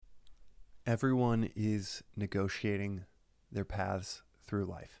Everyone is negotiating their paths through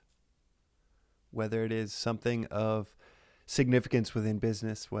life. Whether it is something of significance within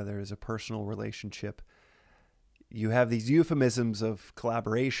business, whether it's a personal relationship, you have these euphemisms of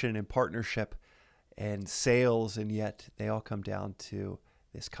collaboration and partnership and sales, and yet they all come down to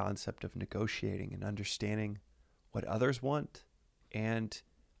this concept of negotiating and understanding what others want and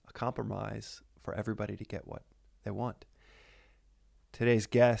a compromise for everybody to get what they want. Today's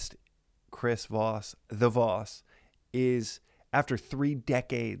guest, Chris Voss, the Voss, is, after 3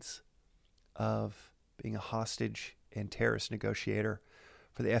 decades of being a hostage and terrorist negotiator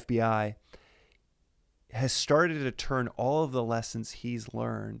for the FBI, has started to turn all of the lessons he's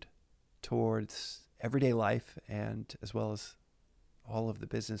learned towards everyday life, and as well as all of the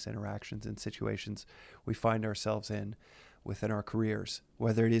business interactions and situations we find ourselves in within our careers,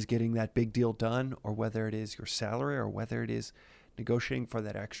 whether it is getting that big deal done, or whether it is your salary, or whether it is negotiating for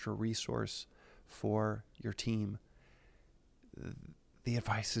that extra resource for your team. The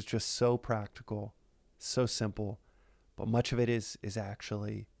advice is just so practical, so simple, but much of it is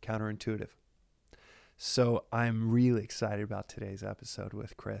actually counterintuitive. So I'm really excited about today's episode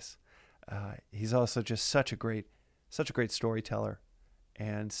with Chris. He's also just such a great storyteller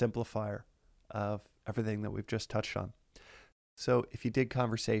and simplifier of everything that we've just touched on. So if you dig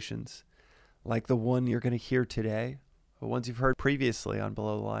conversations like the one you're going to hear today, or ones you've heard previously on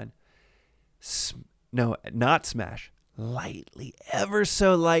Below the Line, not smash, lightly, ever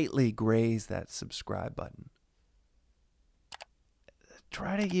so lightly graze that subscribe button.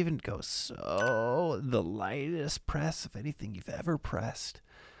 Try to even go the lightest press of anything you've ever pressed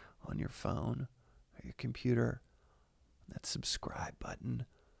on your phone or your computer, that subscribe button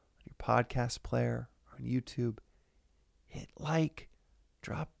on your podcast player or on YouTube. Hit like,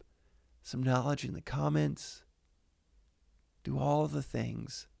 drop some knowledge in the comments, do all of the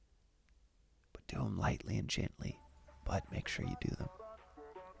things, but do them lightly and gently, but make sure you do them.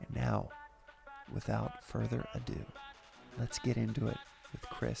 And now, without further ado, let's get into it with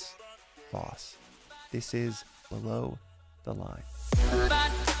Chris Voss. This is Below the Line.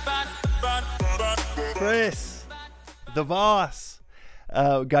 Chris, the Voss,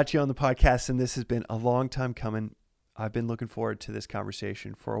 got you on the podcast, and this has been a long time coming. I've been looking forward to this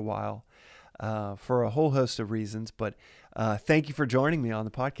conversation for a while, for a whole host of reasons, but thank you for joining me on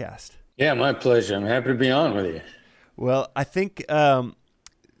the podcast. Yeah, my pleasure. I'm happy to be on with you. Well, I think I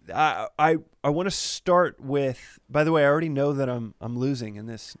want to start with, by the way, I already know that I'm losing in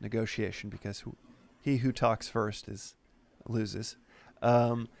this negotiation because he who talks first loses.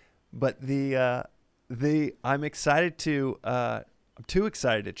 But I'm excited I'm too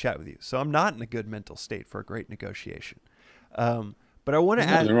excited to chat with you. So I'm not in a good mental state for a great negotiation. But I want to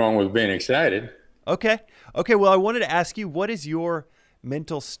ask. Nothing wrong with being excited. Okay. Well, I wanted to ask you, what is your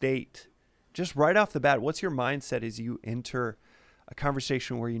mental state? Just right off the bat, what's your mindset as you enter a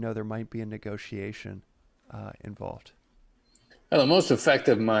conversation where you know there might be a negotiation involved? Well, the most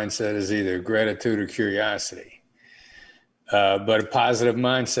effective mindset is either gratitude or curiosity, but a positive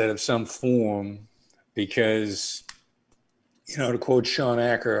mindset of some form, because, to quote Sean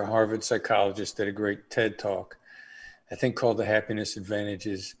Acker, a Harvard psychologist, did a great TED talk, I think called The Happiness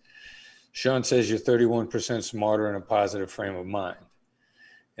Advantages. Sean says you're 31% smarter in a positive frame of mind.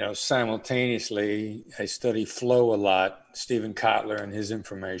 Simultaneously, I study flow a lot, Stephen Kotler and his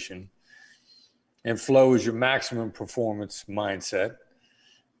information. And flow is your maximum performance mindset,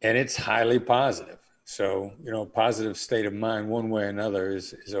 and it's highly positive. So, a positive state of mind, one way or another,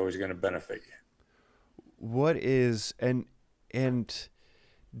 is always going to benefit you. What is,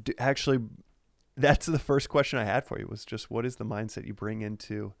 actually, that's the first question I had for you, was just what is the mindset you bring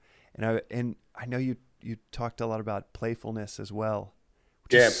into, and I know you talked a lot about playfulness as well.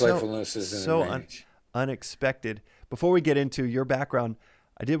 Yeah, playfulness is an advantage. Unexpected. Before we get into your background,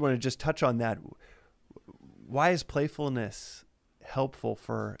 I did want to just touch on that. Why is playfulness helpful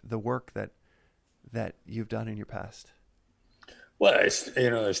for the work that you've done in your past? Well,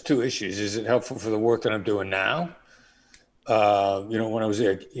 there's 2 issues. Is it helpful for the work that I'm doing now? When I was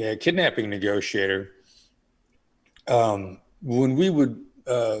a kidnapping negotiator, when we would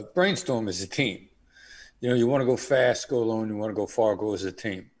brainstorm as a team, you want to go fast, go alone. You want to go far, go as a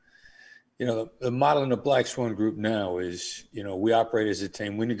team. The model in the Black Swan Group now is, we operate as a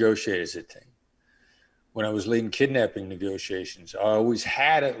team. We negotiate as a team. When I was leading kidnapping negotiations, I always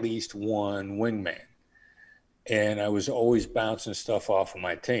had at least one wingman. And I was always bouncing stuff off of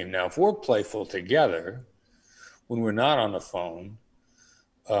my team. Now, if we're playful together, when we're not on the phone,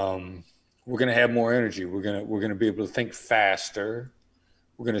 we're going to have more energy. We're going to be able to think faster.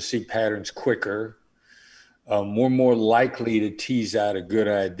 We're going to see patterns quicker. We're more likely to tease out a good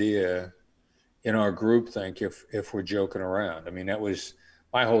idea in our group think if we're joking around. I mean, that was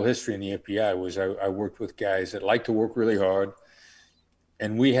my whole history in the FBI was I worked with guys that like to work really hard,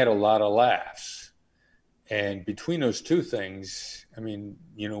 and we had a lot of laughs. And between those two things, I mean,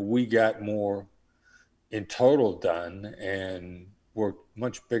 we got more in total done and worked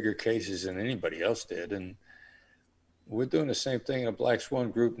much bigger cases than anybody else did. And we're doing the same thing in a Black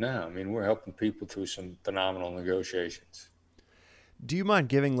Swan group now. I mean, we're helping people through some phenomenal negotiations. Do you mind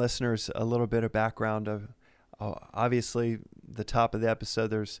giving listeners a little bit of background of, obviously, the top of the episode,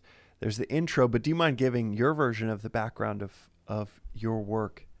 there's the intro, but do you mind giving your version of the background of your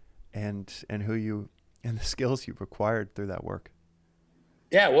work and who you and the skills you've acquired through that work?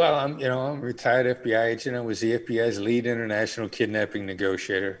 Yeah, well, I'm a retired FBI agent. I was the FBI's lead international kidnapping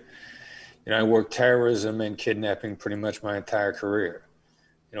negotiator. I worked terrorism and kidnapping pretty much my entire career.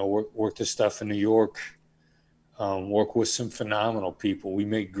 Worked the stuff in New York, worked with some phenomenal people. We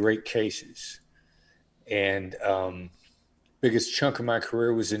made great cases. And biggest chunk of my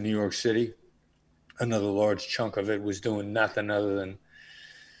career was in New York City. Another large chunk of it was doing nothing other than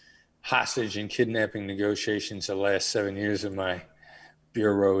hostage and kidnapping negotiations. The last 7 years of my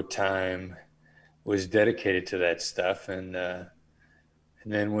bureau time was dedicated to that stuff. And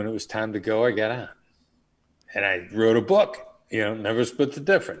then when it was time to go, I got on. And I wrote a book, Never Split the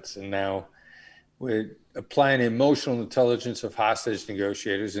Difference. And now we're applying the emotional intelligence of hostage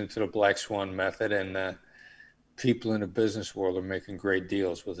negotiators into the Black Swan method. And people in the business world are making great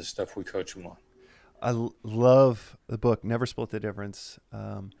deals with the stuff we coach them on. I love the book, Never Split the Difference.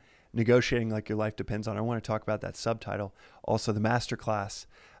 Negotiating like your life depends on. I want to talk about that subtitle. Also, the masterclass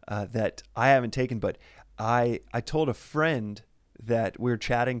that I haven't taken, but I told a friend that we were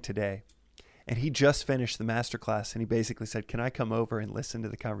chatting today, and he just finished the masterclass, and he basically said, "Can I come over and listen to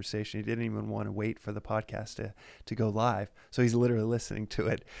the conversation?" He didn't even want to wait for the podcast to go live, so he's literally listening to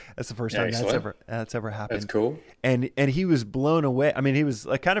it. That's the first time that's ever happened. That's cool. And he was blown away. I mean, he was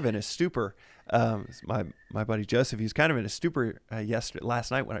like kind of in a stupor. My buddy Joseph, he was kind of in a stupor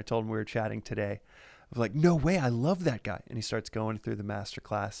last night when I told him we were chatting today. I was like, "No way, I love that guy." And he starts going through the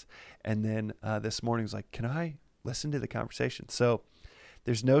masterclass, and then this morning he was like, "Can I listen to the conversation?" So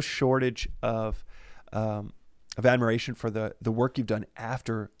there's no shortage of admiration for the work you've done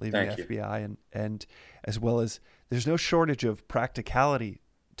after leaving the FBI, and as well as there's no shortage of practicality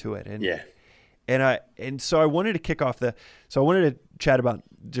to it. And yeah. And so I wanted to kick off so I wanted to chat about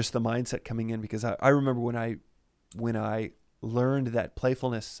just the mindset coming in, because I remember when I learned that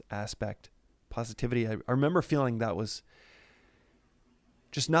playfulness aspect, positivity, I remember feeling that was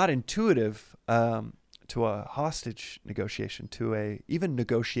just not intuitive to a hostage negotiation, to even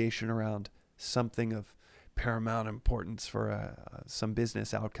negotiation around something of paramount importance for some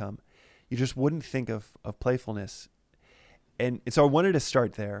business outcome. You just wouldn't think of playfulness. And so I wanted to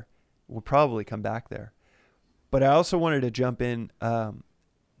start there. We'll probably come back there. But I also wanted to jump in.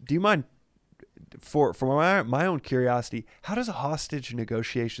 Do you mind, for my own curiosity, how does a hostage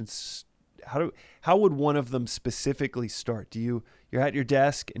negotiation, how would one of them specifically start? You're at your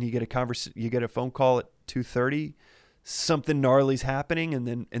desk and you get a phone call at 2:30, something gnarly's happening,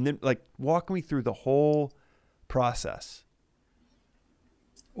 and then like walk me through the whole process.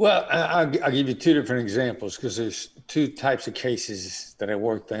 Well, I'll give you two different examples, because there's two types of cases that I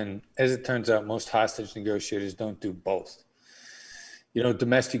worked in. As it turns out, most hostage negotiators don't do both.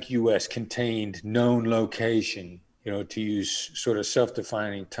 Domestic U.S., contained, known location, to use sort of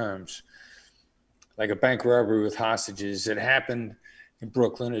self-defining terms, like a bank robbery with hostages. It happened in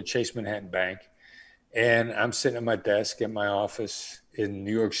Brooklyn at Chase Manhattan Bank. And I'm sitting at my desk at my office in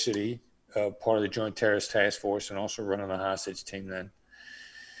New York City, part of the Joint Terrorist Task Force, and also running the hostage team then.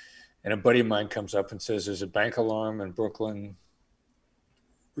 And a buddy of mine comes up and says, "There's a bank alarm in Brooklyn,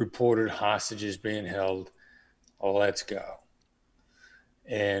 reported hostages being held. Oh, let's go."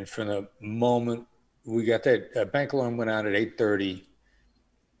 And from the moment we got that bank alarm went out at 8:30,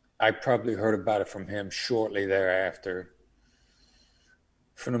 I probably heard about it from him shortly thereafter.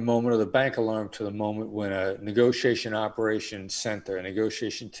 From the moment of the bank alarm to the moment when a negotiation operations center, a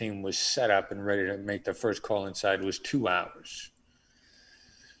negotiation team was set up and ready to make the first call inside, was 2 hours.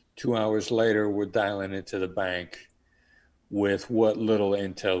 2 hours later, we're dialing into the bank with what little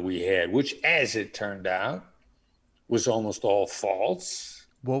intel we had, which, as it turned out, was almost all false.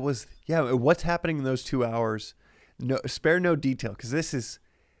 What's happening in those 2 hours? No, spare no detail, because this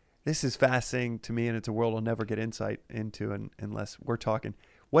is fascinating to me, and it's a world I'll never get insight into unless we're talking.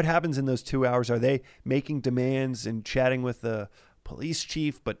 What happens in those 2 hours? Are they making demands and chatting with the police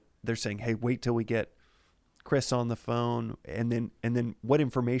chief, but they're saying, "Hey, wait till we get Chris on the phone," and then what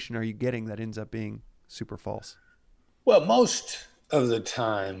information are you getting that ends up being super false? Well, most of the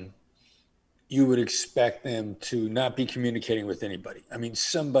time, you would expect them to not be communicating with anybody. I mean,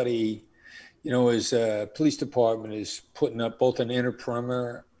 somebody, as a police department is putting up both an inner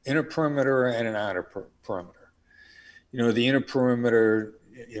perimeter and an outer perimeter. The inner perimeter,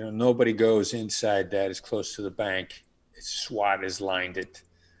 nobody goes inside that as close to the bank. SWAT has lined it.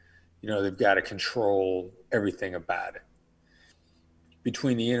 They've got to control everything about it.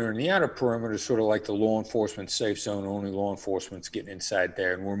 Between the inner and the outer perimeter is sort of like the law enforcement safe zone. Only law enforcement's getting inside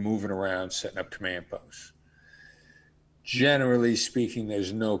there, and we're moving around, setting up command posts. Generally speaking,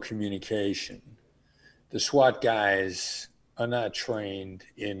 there's no communication. The SWAT guys are not trained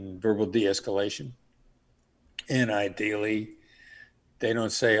in verbal de-escalation, and ideally, they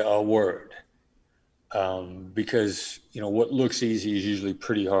don't say a word because, what looks easy is usually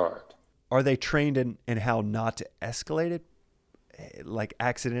pretty hard. Are they trained in how not to escalate it? Like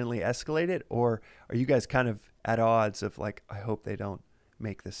accidentally escalate it, or are you guys kind of at odds of like, I hope they don't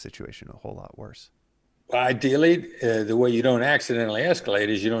make this situation a whole lot worse? Well, ideally, the way you don't accidentally escalate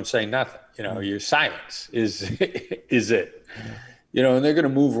is you don't say nothing. Your silence is it. And they're going to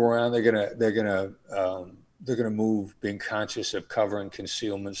move around. They're going to move, being conscious of cover and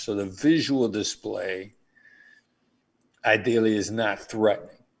concealment. So the visual display, ideally, is not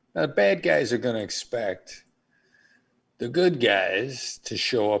threatening. Now, the bad guys are going to expect the good guys to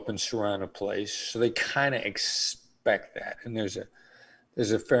show up and surround a place, so they kind of expect that, and there's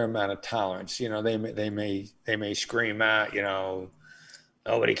a fair amount of tolerance. They may scream out,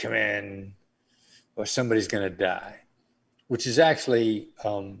 nobody come in, or somebody's going to die, which is actually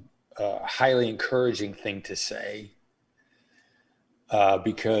a highly encouraging thing to say,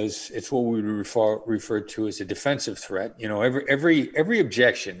 because it's what we would refer to as a defensive threat. Every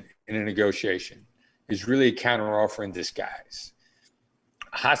objection in a negotiation is really a counteroffer in disguise.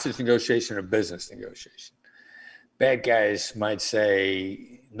 A hostage negotiation or business negotiation. Bad guys might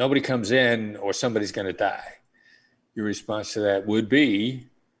say, nobody comes in or somebody's going to die. Your response to that would be,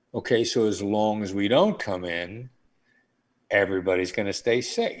 okay, so as long as we don't come in, everybody's going to stay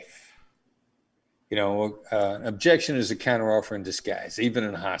safe. An objection is a counteroffer in disguise, even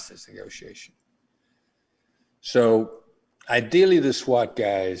in a hostage negotiation. So ideally, the SWAT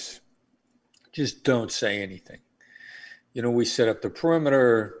guys just don't say anything. We set up the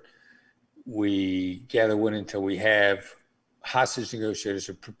perimeter. We gather wind until we have. Hostage negotiators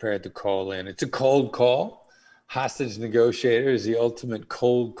are prepared to call in. It's a cold call. Hostage negotiator is the ultimate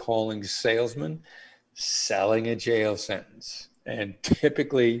cold calling salesman selling a jail sentence. And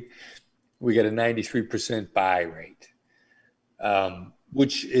typically, we get a 93% buy rate,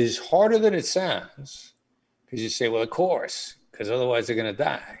 which is harder than it sounds, because you say, well, of course, because otherwise they're going to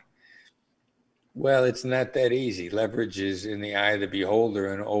die. Well, it's not that easy. Leverage is in the eye of the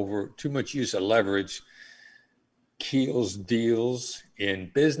beholder, and too much use of leverage kills deals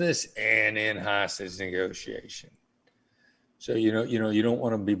in business and in hostage negotiation. So, you don't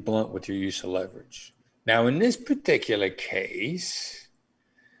want to be blunt with your use of leverage. Now, in this particular case,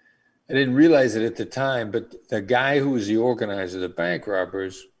 I didn't realize it at the time, but the guy who was the organizer of the bank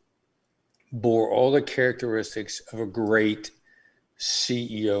robbers bore all the characteristics of a great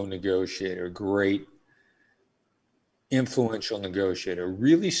CEO negotiator, great influential negotiator.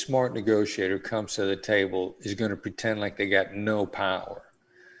 Really smart negotiator comes to the table is going to pretend like they got no power,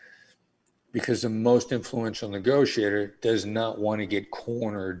 because the most influential negotiator does not want to get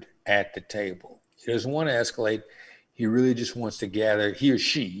cornered at the table. He doesn't want to escalate. He really just wants to gather, he or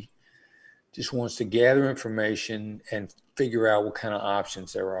she just wants to gather information and figure out what kind of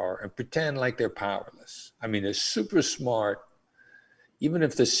options there are and pretend like they're powerless. I mean, they're super smart. Even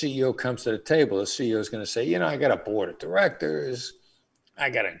if the CEO comes to the table, the CEO is going to say, I got a board of directors, I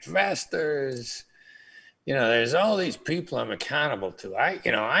got investors, there's all these people I'm accountable to. I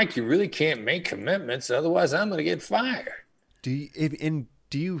really can't make commitments, otherwise I'm going to get fired. Do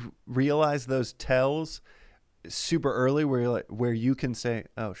you realize those tells super early where you can say,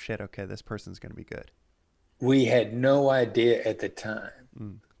 oh shit, okay, this person's going to be good? We had no idea at the time.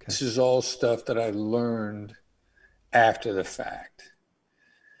 Okay. This is all stuff that I learned after the fact.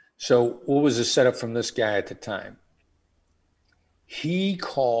 So what was the setup from this guy at the time? He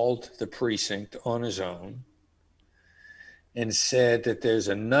called the precinct on his own and said that there's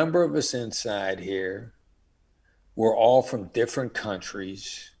a number of us inside here. We're all from different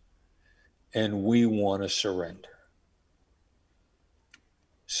countries, and we want to surrender.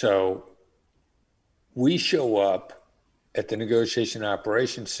 So we show up at the Negotiation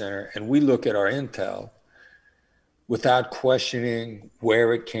Operations Center, and we look at our intel without questioning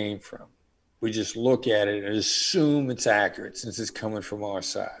where it came from. We just look at it and assume it's accurate since it's coming from our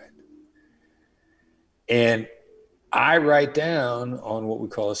side. And I write down on what we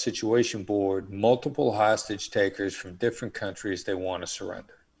call a situation board multiple hostage takers from different countries they want to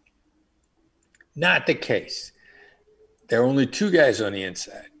surrender. Not the case. There are only two guys on the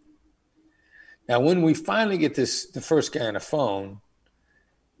inside. Now, when we finally get the first guy on the phone,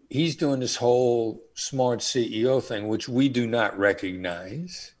 he's doing this whole smart CEO thing, which we do not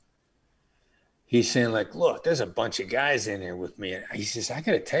recognize. He's saying like, look, there's a bunch of guys in here with me. And he says, I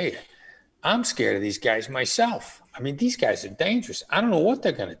got to tell you, I'm scared of these guys myself. I mean, these guys are dangerous. I don't know what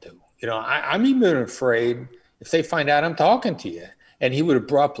they're going to do. You know, I'm even afraid if they find out I'm talking to you. And he would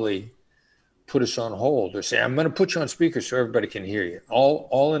abruptly put us on hold or say, I'm going to put you on speaker so everybody can hear you.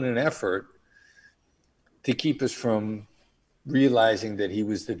 All in an effort to keep us from realizing that he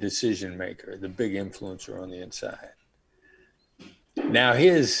was the decision maker, the big influencer on the inside. Now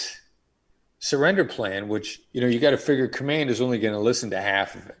his surrender plan, which, you know, you got to figure command is only going to listen to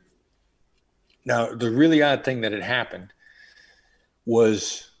half of it. Now, the really odd thing that had happened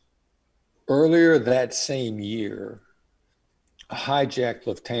was earlier that same year, a hijacked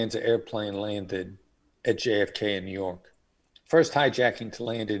Lufthansa airplane landed at JFK in New York. First hijacking to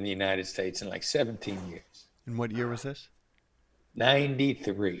land in the United States in like 17 years. And what year was this?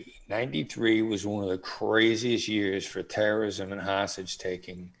 93. 93 was one of the craziest years for terrorism and hostage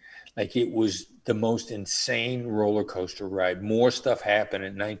taking. Like, it was the most insane roller coaster ride. More stuff happened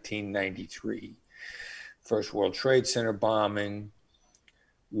in 1993. First World Trade Center bombing,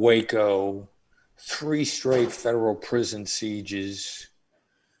 Waco, 3 straight federal prison sieges,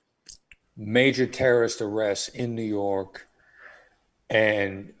 major terrorist arrests in New York,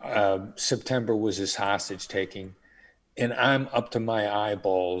 and September was this hostage taking. And I'm up to my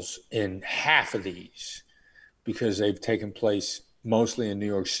eyeballs in half of these because they've taken place mostly in New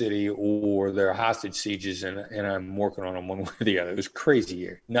York City, or they're hostage sieges, and I'm working on them one way or the other. It was a crazy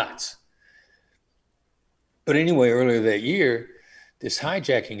year, nuts. But anyway, earlier that year, this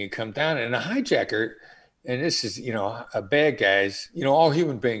hijacking had come down, and a hijacker, and this is, you know, a bad guys, you know, all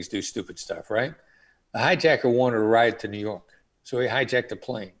human beings do stupid stuff, right? A hijacker wanted to ride to New York, so he hijacked a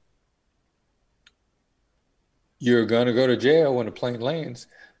plane. You're going to go to jail when the plane lands,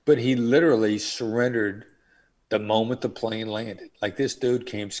 but he literally surrendered the moment the plane landed. Like, this dude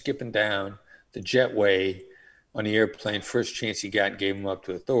came skipping down the jetway on the airplane, first chance he got, and gave him up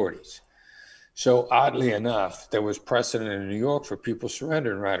to authorities. So oddly enough, there was precedent in New York for people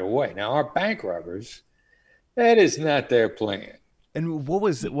surrendering right away. Now, our bank robbers, that is not their plan. And what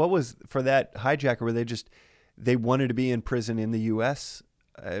was for that hijacker? Were they wanted to be in prison in the U.S.,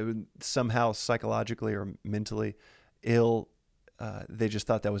 somehow psychologically or mentally ill? They just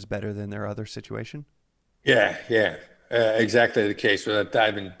thought that was better than their other situation? Yeah. Exactly the case. Without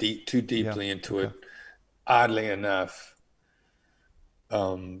diving too deeply into it, oddly enough,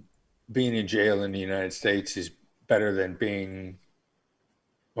 being in jail in the United States is better than being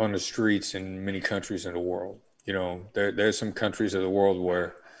on the streets in many countries in the world. You know, there's some countries of the world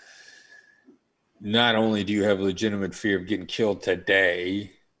where not only do you have legitimate fear of getting killed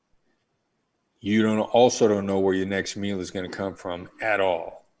today, you also don't know where your next meal is going to come from at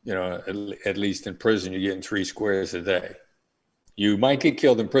all. You know, at least in prison, you're getting 3 squares a day. You might get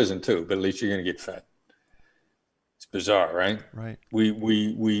killed in prison too, but at least you're going to get fed. It's bizarre, right? Right.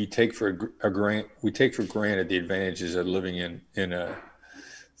 We take for granted the advantages of living in a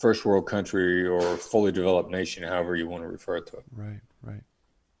first world country or fully developed nation, however you want to refer to it. Right.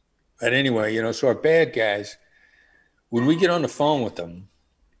 But anyway, you know, so our bad guys, when we get on the phone with them,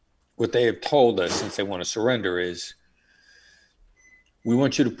 what they have told us since they want to surrender is, we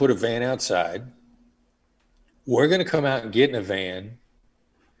want you to put a van outside. We're going to come out and get in a van,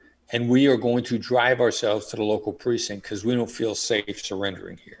 and we are going to drive ourselves to the local precinct because we don't feel safe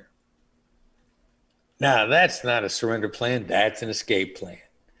surrendering here. Now, that's not a surrender plan. That's an escape plan.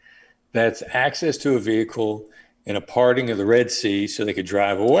 That's access to a vehicle and a parting of the Red Sea so they could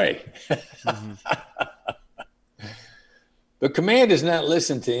drive away. Mm-hmm. But command does not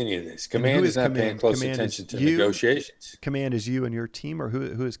listen to any of this. Command is not paying close attention to negotiations. Command is you and your team, or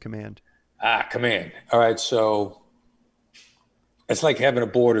who is command? Command. All right, so it's like having a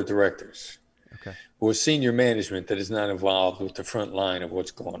board of directors. Okay. Or senior management that is not involved with the front line of what's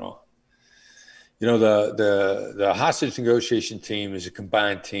going on. You know, the hostage negotiation team is a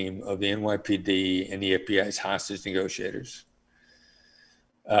combined team of the NYPD and the FBI's hostage negotiators.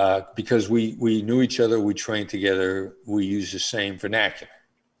 Because we knew each other, we trained together, we use the same vernacular.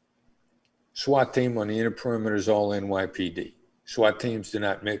 SWAT team on the inner perimeter is all NYPD. SWAT teams do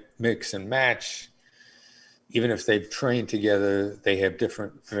not mix and match. Even if they've trained together, they have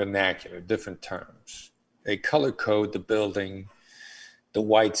different vernacular, different terms. They color code the building. The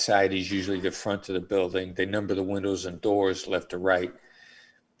white side is usually the front of the building. They number the windows and doors left to right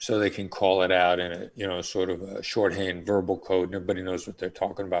so they can call it out in a, sort of a shorthand verbal code, and everybody knows what they're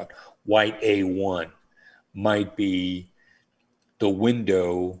talking about. White A1 might be the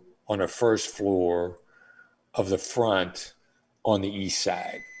window on a first floor of the front on the east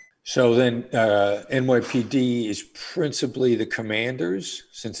side. So then NYPD is principally the commanders,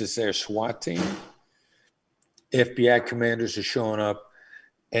 since it's their SWAT team. FBI commanders are showing up,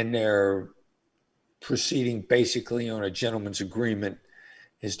 and they're proceeding basically on a gentleman's agreement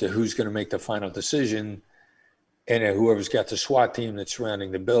as to who's going to make the final decision. And whoever's got the SWAT team that's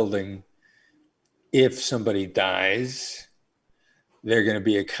surrounding the building, if somebody dies, they're going to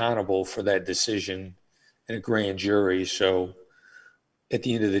be accountable for that decision in a grand jury. So at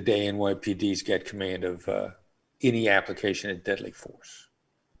the end of the day, NYPD's got command of any application of deadly force.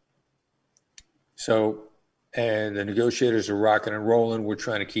 So, and the negotiators are rocking and rolling. We're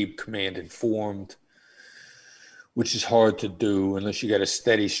trying to keep command informed, which is hard to do unless you got a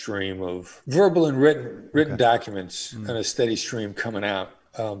steady stream of verbal and written documents and a steady stream coming out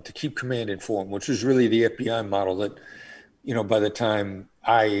to keep command informed, which was really the FBI model that, by the time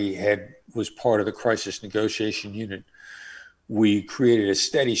I was part of the crisis negotiation unit, we created a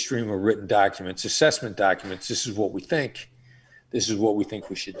steady stream of written documents, assessment documents. This is what we think. This is what we think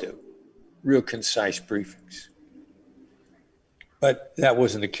we should do. Real concise briefings. But that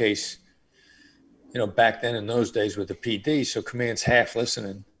wasn't the case, back then in those days with the PD. So command's half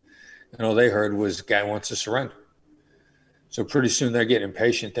listening, and all they heard was the guy wants to surrender. So pretty soon they're getting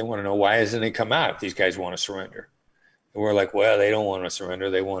impatient. They want to know, why hasn't it come out if these guys want to surrender? And we're like, well, they don't want to surrender.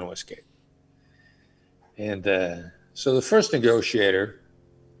 They want to escape. And so the first negotiator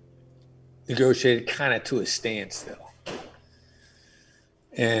negotiated kind of to a standstill.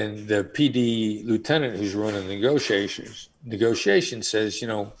 And the PD lieutenant who's running the negotiation says,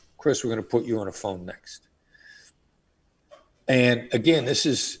 Chris, we're going to put you on a phone next. And again, this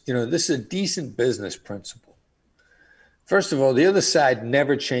is a decent business principle. First of all, the other side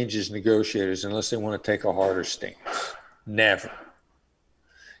never changes negotiators unless they want to take a harder stance. Never.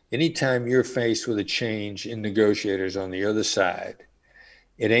 Anytime you're faced with a change in negotiators on the other side,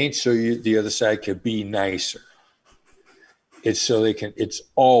 it ain't so the other side could be nicer. It's so it's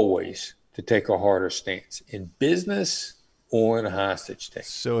always to take a harder stance in business or in a hostage taking.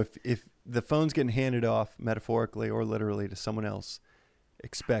 So if the phone's getting handed off metaphorically or literally to someone else,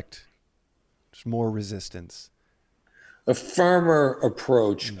 expect just more resistance. A firmer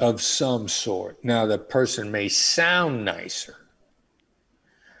approach of some sort. Now, the person may sound nicer.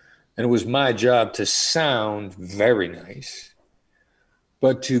 And it was my job to sound very nice,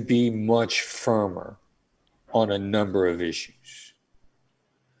 but to be much firmer on a number of issues.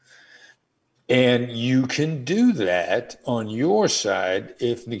 And you can do that on your side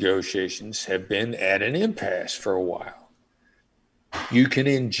if negotiations have been at an impasse for a while. You can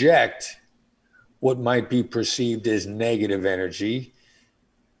inject what might be perceived as negative energy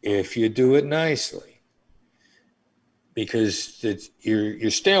if you do it nicely, because you're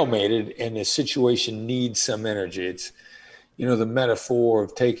stalemated and the situation needs some energy. It's, the metaphor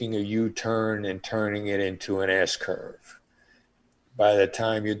of taking a U-turn and turning it into an S-curve. By the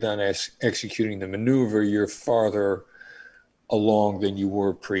time you're done executing the maneuver, you're farther along than you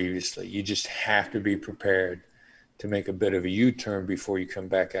were previously. You just have to be prepared to make a bit of a U-turn before you come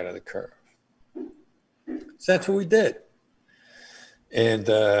back out of the curve. So that's what we did. And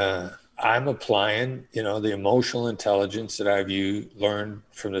I'm applying, the emotional intelligence that I've learned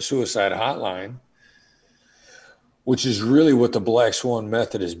from the suicide hotline, which is really what the Black Swan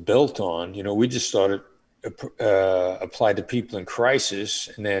method is built on. We just started applied to people in crisis,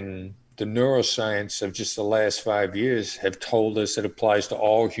 and then the neuroscience of just the last 5 years have told us it applies to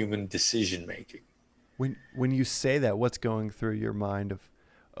all human decision making. When you say that, what's going through your mind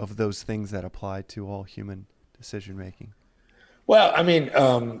of those things that apply to all human decision making? Well, I mean,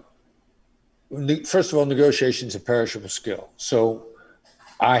 first of all, negotiation is a perishable skill. So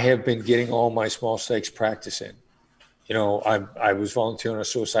I have been getting all my small stakes practice in. I was volunteering on a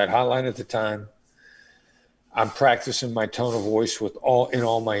suicide hotline at the time. I'm practicing my tone of voice in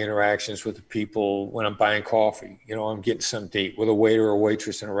all my interactions with the people when I'm buying coffee. I'm getting something to eat with a waiter or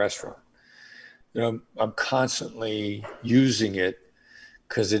waitress in a restaurant. I'm constantly using it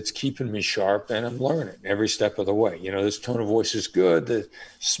because it's keeping me sharp, and I'm learning every step of the way. This tone of voice is good. The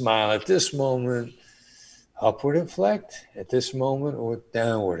smile at this moment, upward inflect at this moment, or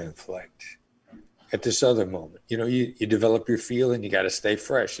downward inflect at this other moment. You develop your feel, and you got to stay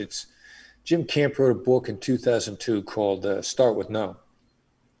fresh. Jim Camp wrote a book in 2002 called Start With No.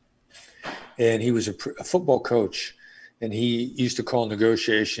 And he was a football coach, And he used to call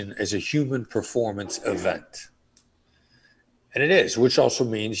negotiation as a human performance event. And it is, which also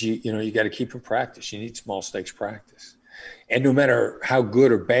means you got to keep in practice. You need small stakes practice. And no matter how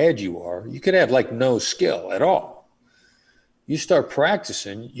good or bad you are, you could have like no skill at all. You start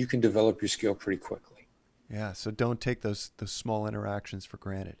practicing, you can develop your skill pretty quickly. Yeah. So don't take those small interactions for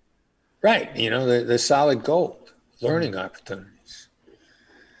granted. Right. They're solid gold, learning opportunities.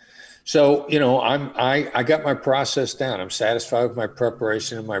 So, I got my process down. I'm satisfied with my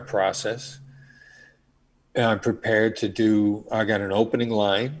preparation and my process. And I'm prepared I got an opening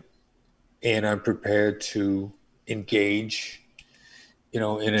line, and I'm prepared to engage, in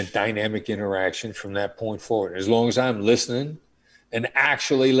a dynamic interaction from that point forward, as long as I'm listening and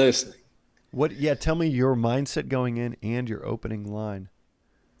actually listening. Tell me your mindset going in and your opening line.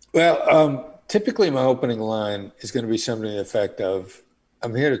 Well, typically my opening line is going to be something to the effect of,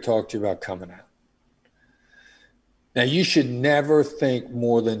 I'm here to talk to you about coming out. Now, you should never think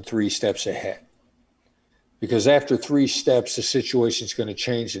more than 3 steps ahead, because after 3 steps, the situation is going to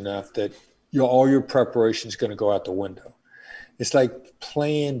change enough that all your preparation is going to go out the window. It's like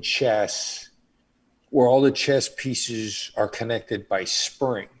playing chess where all the chess pieces are connected by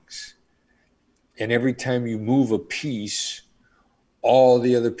springs. And every time you move a piece, all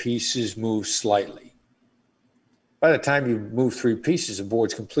the other pieces move slightly. By the time you move 3 pieces, the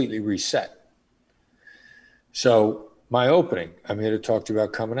board's completely reset. So my opening, I'm here to talk to you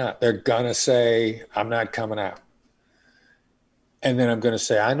about coming out. They're going to say, I'm not coming out. And then I'm going to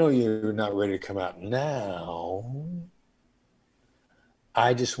say, I know you're not ready to come out now.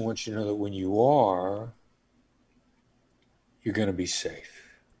 I just want you to know that when you are, you're going to be safe.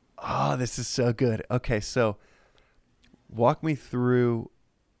 Oh, this is so good. Okay, so walk me through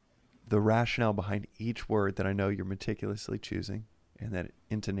the rationale behind each word that I know you're meticulously choosing and that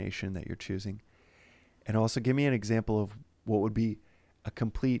intonation that you're choosing. And also give me an example of what would be a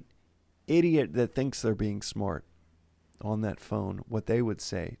complete idiot that thinks they're being smart on that phone, what they would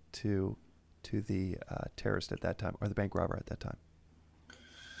say to the terrorist at that time or the bank robber at that time.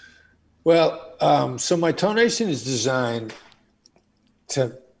 Well, so my tonation is designed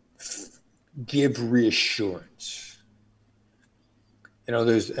to give reassurance.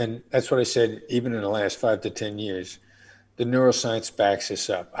 And that's what I said, even in the last 5 to 10 years, the neuroscience backs this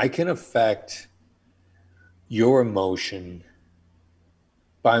up. I can affect your emotion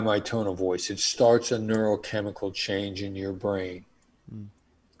by my tone of voice. It starts a neurochemical change in your brain.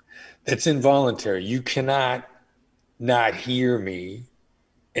 That's involuntary. You cannot not hear me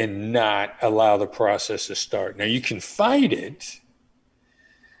and not allow the process to start. Now, you can fight it,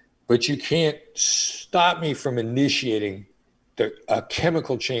 but you can't stop me from initiating a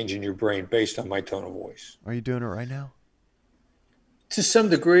chemical change in your brain based on my tone of voice. Are you doing it right now? To some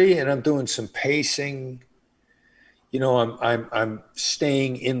degree, and I'm doing some pacing. I'm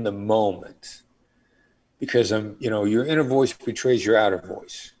staying in the moment because your inner voice betrays your outer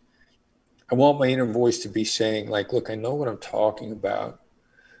voice. I want my inner voice to be saying, like, look, I know what I'm talking about,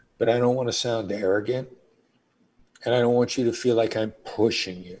 but I don't want to sound arrogant, and I don't want you to feel like I'm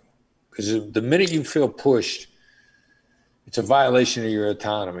pushing you, because the minute you feel pushed, it's a violation of your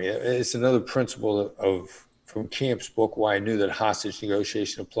autonomy. It's another principle from Camp's book, why I knew that hostage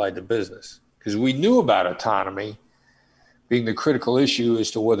negotiation applied to business, because we knew about autonomy being the critical issue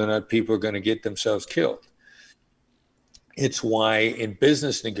as to whether or not people are going to get themselves killed. It's why in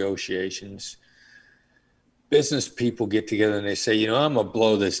business negotiations, business people get together and they say, I'm going to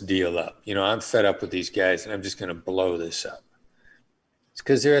blow this deal up. I'm fed up with these guys and I'm just going to blow this up. It's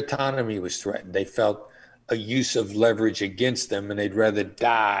because their autonomy was threatened. They felt a use of leverage against them and they'd rather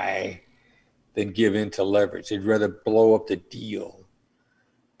die than give in to leverage. They'd rather blow up the deal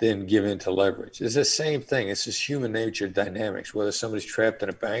than give in to leverage. It's the same thing. It's just human nature dynamics, whether somebody's trapped in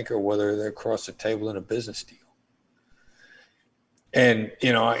a bank or whether they're across the table in a business deal. And,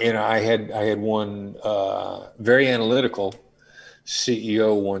 I had one very analytical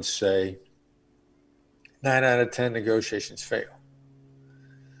CEO once say, 9 out of 10 negotiations fail.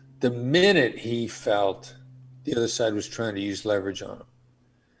 The minute he felt the other side was trying to use leverage on him,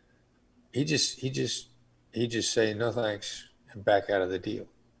 he just say, no thanks, and back out of the deal.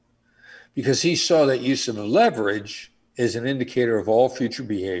 Because he saw that use of leverage as an indicator of all future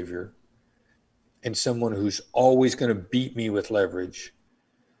behavior, and someone who's always going to beat me with leverage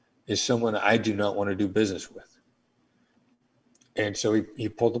is someone I do not want to do business with. And so he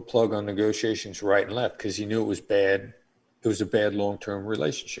pulled the plug on negotiations right and left because he knew it was bad. It was a bad long-term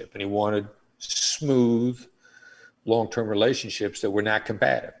relationship, and he wanted smooth long-term relationships that were not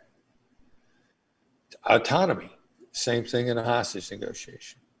combative. Autonomy, same thing in a hostage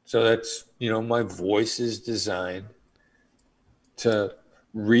negotiation. So that's, my voice is designed to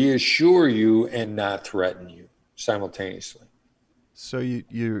reassure you and not threaten you simultaneously. So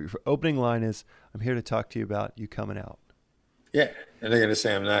your opening line is, "I'm here to talk to you about you coming out." Yeah. And they're going to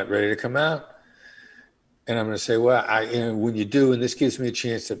say, "I'm not ready to come out." And I'm going to say, "Well, when you do," and this gives me a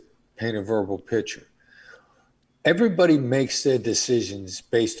chance to paint a verbal picture. Everybody makes their decisions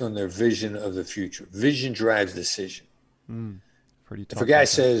based on their vision of the future. Vision drives decision. If a guy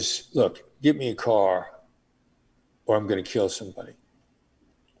says, "Look, get me a car or I'm going to kill somebody,"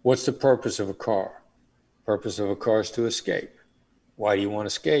 what's the purpose of a car? Purpose of a car is to escape. Why do you want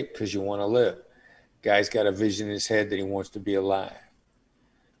to escape? Because you want to live. Guy's got a vision in his head that he wants to be alive.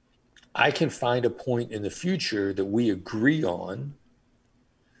 I can find a point in the future that we agree on,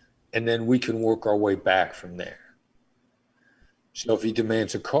 and then we can work our way back from there. So if he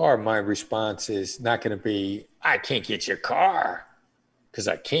demands a car, my response is not going to be, "I can't get your car," because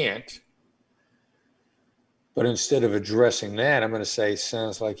I can't. But instead of addressing that, I'm going to say,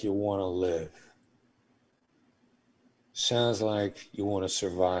 "Sounds like you want to live. Sounds like you want to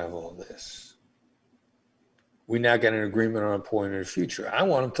survive all this. We now got an agreement on a point in the future. I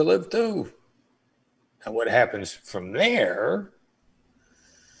want him to live too." And what happens from there,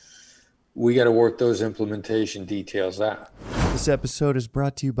 we got to work those implementation details out. This episode is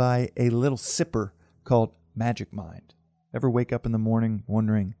brought to you by a little sipper called Magic Mind. Ever wake up in the morning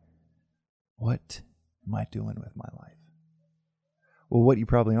wondering, what am I doing with my life? Well, what you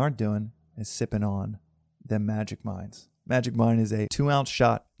probably aren't doing is sipping on them Magic Minds. Magic Mind is a 2-ounce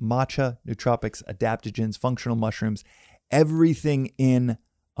shot, matcha, nootropics, adaptogens, functional mushrooms, everything in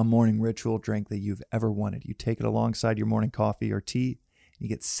a morning ritual drink that you've ever wanted. You take it alongside your morning coffee or tea, and you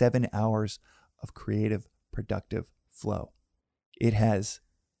get 7 hours of creative, productive flow. It has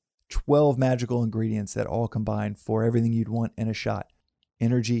 12 magical ingredients that all combine for everything you'd want in a shot.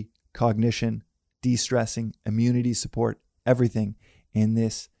 Energy, cognition, de-stressing, immunity support, everything in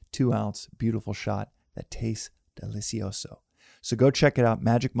this 2-ounce beautiful shot that tastes delicioso. So go check it out,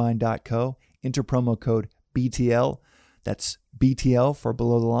 magicmind.co, enter promo code BTL. That's BTL for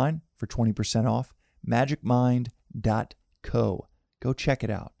below the line for 20% off. Magicmind.co. Go check it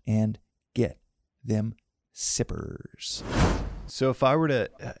out and get them sippers. So if I were to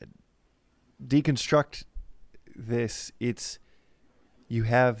deconstruct this, it's you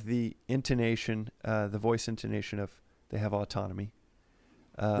have the intonation, the voice intonation of they have autonomy.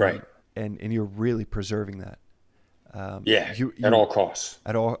 Right. And you're really preserving that. You at all costs.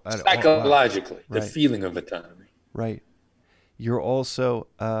 wow. Psychologically, Right. The feeling of autonomy. Right. You're also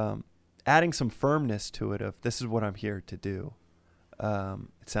adding some firmness to it of this is what I'm here to do.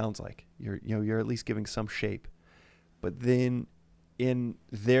 It sounds like you're at least giving some shape. But then in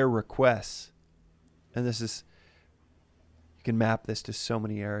their requests, and this is, you can map this to so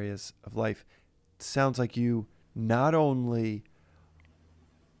many areas of life. It sounds like you not only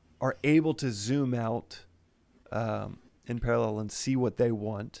are able to zoom out in parallel and see what they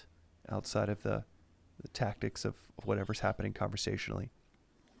want outside of the tactics of whatever's happening conversationally,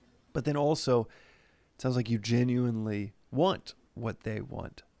 but then also it sounds like you genuinely want what they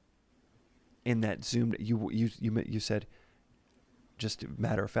want in that zoomed. You said, just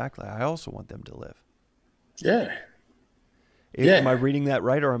matter of fact, I also want them to live. Yeah. Am I reading that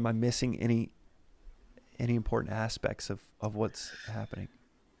right, or am I missing any important aspects of what's happening?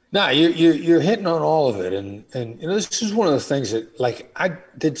 No, you're hitting on all of it, and this is one of the things that, like, I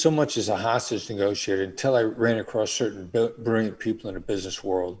did so much as a hostage negotiator until I ran across certain brilliant people in the business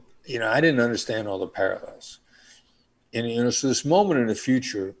world. I didn't understand all the parallels, and so this moment in the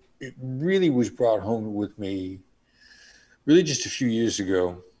future, it really was brought home with me, really just a few years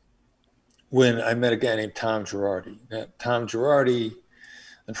ago, when I met a guy named Tom Girardi. Now, Tom Girardi,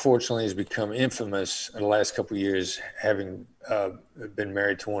 unfortunately, has become infamous in the last couple of years, having been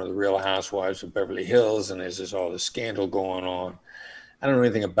married to one of the Real Housewives of Beverly Hills, and there's all this scandal going on. I don't know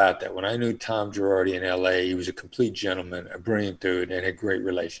anything about that. When I knew Tom Girardi in LA, he was a complete gentleman, a brilliant dude, and had great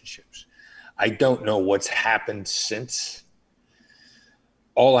relationships. I don't know what's happened since.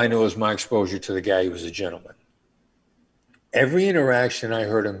 All I know is my exposure to the guy. He was a gentleman. Every interaction I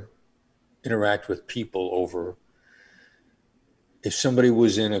heard him interact with people over, if somebody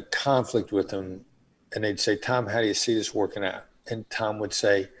was in a conflict with him and they'd say, "Tom, how do you see this working out?" And Tom would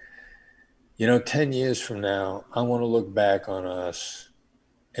say, 10 years from now, I want to look back on us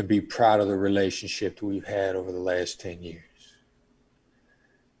and be proud of the relationship that we've had over the last 10 years.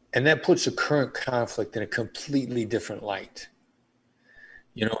 And that puts a current conflict in a completely different light.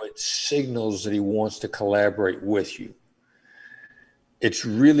 It signals that he wants to collaborate with you. It's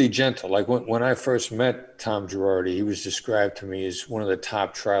really gentle. Like when I first met Tom Girardi, he was described to me as one of the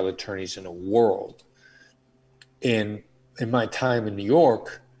top trial attorneys in the world. And in my time in New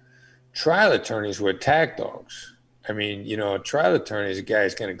York, trial attorneys were attack dogs. I mean, a trial attorney is a guy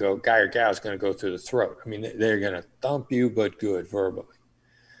or gal is going to go through the throat. I mean, they're going to thump you, but good verbally.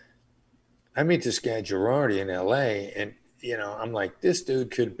 I meet this guy Girardi in LA, and I'm like, this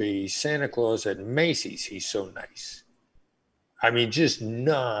dude could be Santa Claus at Macy's. He's so nice. I mean, just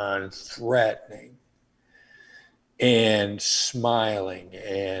non-threatening and smiling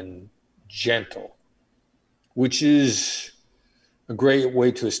and gentle, which is a great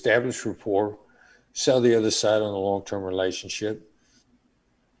way to establish rapport, sell the other side on a long-term relationship,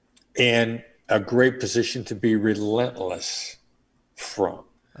 and a great position to be relentless from.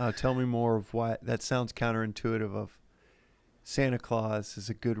 Tell me more of why that sounds counterintuitive. Of Santa Claus is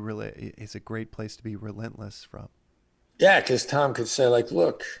a great place to be relentless from. Yeah, because Tom could say, like,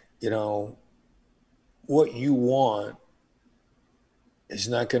 look, what you want is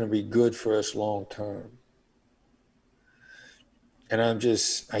not going to be good for us long term. And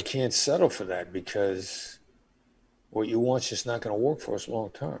I can't settle for that, because what you want is just not going to work for us long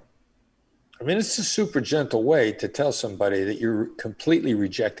term. I mean, it's a super gentle way to tell somebody that you're completely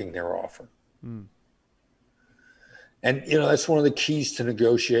rejecting their offer. Mm. And, that's one of the keys to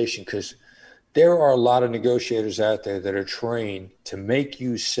negotiation, because there are a lot of negotiators out there that are trained to make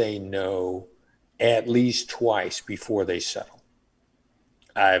you say no at least twice before they settle.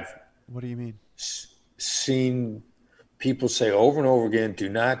 What do you mean? Seen people say over and over again, do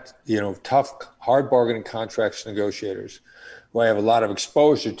not, tough, hard bargaining contracts negotiators who I have a lot of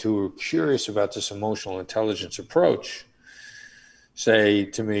exposure to, who are curious about this emotional intelligence approach, say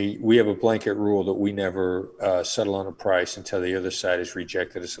to me, we have a blanket rule that we never settle on a price until the other side has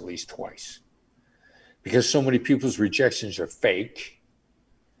rejected us at least twice. Because so many people's rejections are fake,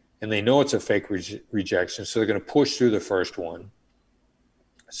 and they know it's a fake rejection, so they're going to push through the first one.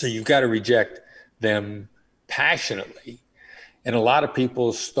 So you've got to reject them passionately. And a lot of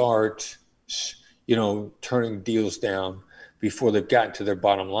people start, turning deals down before they've gotten to their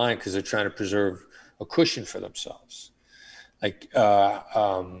bottom line, because they're trying to preserve a cushion for themselves. Like,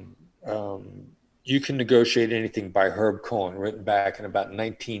 You Can Negotiate Anything by Herb Cohen, written back in about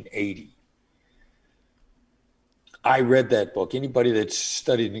 1980. I read that book. Anybody that's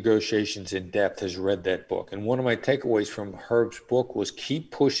studied negotiations in depth has read that book. And one of my takeaways from Herb's book was keep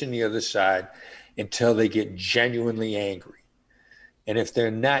pushing the other side until they get genuinely angry. And if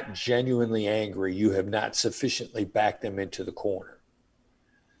they're not genuinely angry, you have not sufficiently backed them into the corner.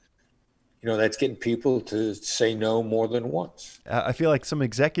 That's getting people to say no more than once. I feel like some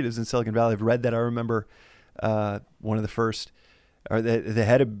executives in Silicon Valley have read that. I remember one of the first, or the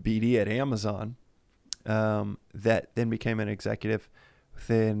head of BD at Amazon, that then became an executive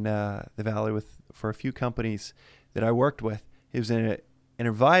within the Valley for a few companies that I worked with. He was an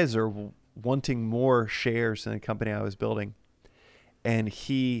advisor wanting more shares in the company I was building. And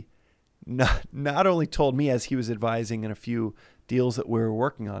he not only told me as he was advising in a few deals that we were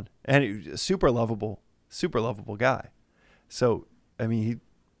working on, and he was a super lovable guy. So, I mean,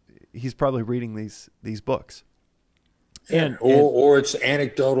 he's probably reading these books. Or it's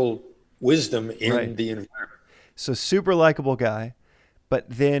anecdotal wisdom in the environment. So super likable guy, but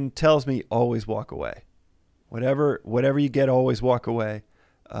then tells me always walk away. Whatever you get, always walk away,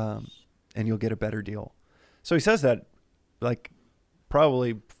 and you'll get a better deal. So he says that like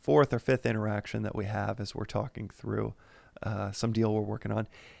probably fourth or fifth interaction that we have as we're talking through some deal we're working on.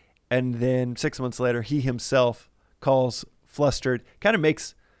 And then 6 months later, he himself calls flustered, kind of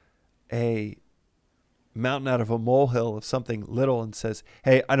makes a mountain out of a molehill of something little and says,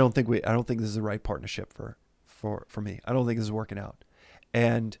 "Hey, I don't think this is the right partnership for me. I don't think this is working out."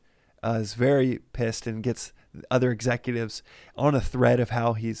 And is very pissed and gets other executives on a thread of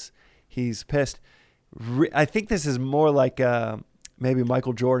how he's pissed. I think this is more like maybe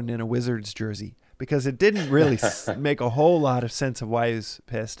Michael Jordan in a Wizards jersey, because it didn't really make a whole lot of sense of why he was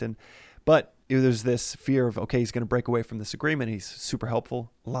pissed. But there's this fear of, okay, he's going to break away from this agreement. He's super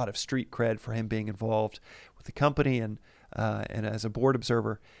helpful. A lot of street cred for him being involved with the company and as a board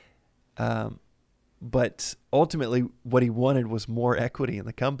observer. But ultimately, what he wanted was more equity in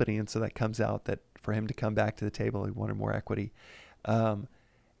the company. And so that comes out that for him to come back to the table, he wanted more equity. And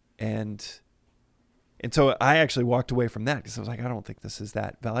so I actually walked away from that because I was like, I don't think this is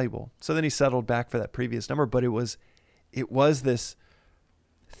that valuable. So then he settled back for that previous number, but it was this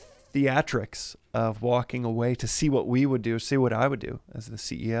theatrics of walking away to see what we would do, see what I would do as the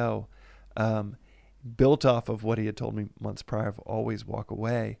CEO, built off of what he had told me months prior of always walk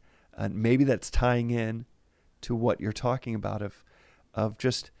away. And maybe that's tying in to what you're talking about of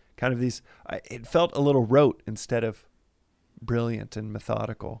just kind of these, it felt a little rote instead of brilliant and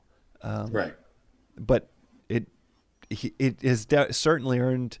methodical. Right. But it has certainly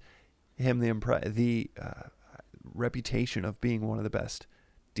earned him the reputation of being one of the best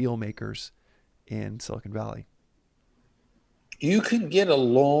deal makers in Silicon Valley. You can get a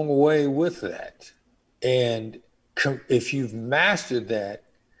long way with that. And if you've mastered that,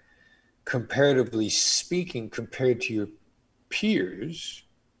 comparatively speaking, compared to your peers,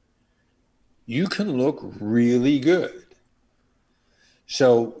 you can look really good.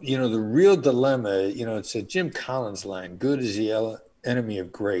 So, the real dilemma, it's a Jim Collins line, good is the enemy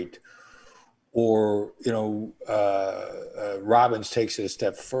of great. Or, Robbins takes it a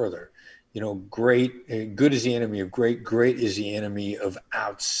step further. Good is the enemy of great. Great is the enemy of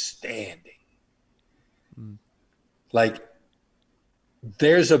outstanding. Like,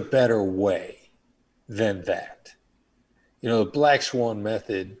 there's a better way than that. The Black Swan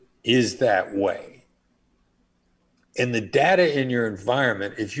method is that way. And the data in your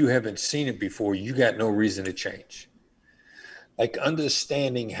environment, if you haven't seen it before, you got no reason to change. Like,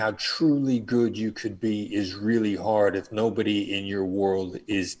 understanding how truly good you could be is really hard if nobody in your world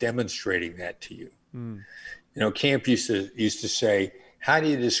is demonstrating that to you. Camp used to say, how do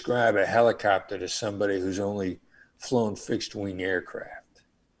you describe a helicopter to somebody who's only flown fixed wing aircraft?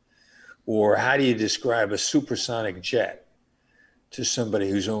 Or how do you describe a supersonic jet to somebody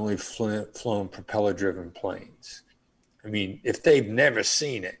who's only flown propeller driven planes? I mean, if they've never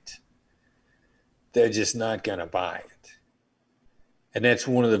seen it, they're just not going to buy it. And that's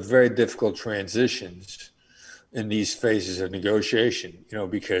one of the very difficult transitions in these phases of negotiation,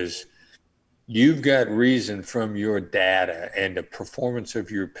 because you've got reason from your data and the performance of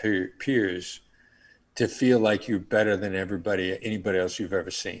your peers to feel like you're better than anybody else you've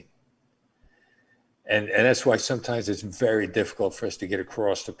ever seen. And that's why sometimes it's very difficult for us to get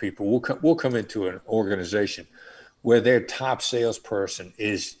across to people. We'll come into an organization where their top salesperson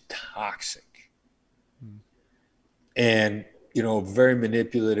is toxic. And very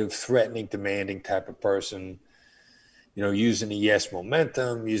manipulative, threatening, demanding type of person, using the yes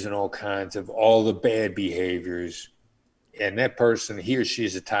momentum, using all the bad behaviors. And that person, he or she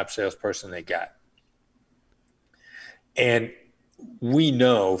is the top salesperson they got. And we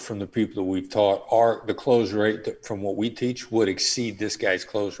know from the people that we've taught, the close rate from what we teach would exceed this guy's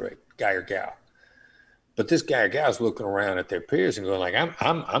close rate, guy or gal. But this guy or gal is looking around at their peers and going like,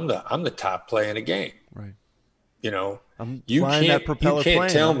 I'm the top player in the game. Right. You can't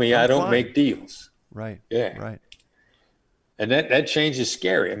tell me I don't make deals. Right. Yeah. Right. And that change is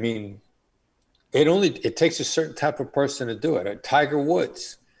scary. I mean, it takes a certain type of person to do it. Tiger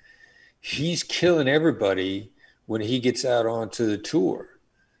Woods, he's killing everybody when he gets out onto the tour.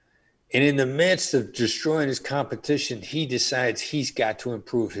 And in the midst of destroying his competition, he decides he's got to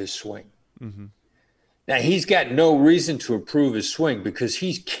improve his swing. Mm-hmm. Now, he's got no reason to improve his swing because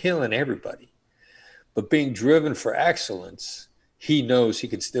he's killing everybody. But being driven for excellence, he knows he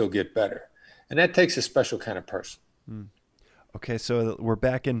can still get better. And that takes a special kind of person. Okay, so we're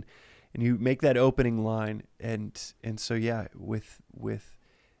back in, and you make that opening line. And so, yeah, with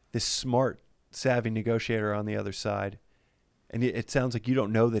this smart, savvy negotiator on the other side, and it sounds like you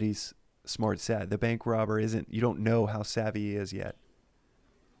don't know that he's smart, savvy. The bank robber you don't know how savvy he is yet.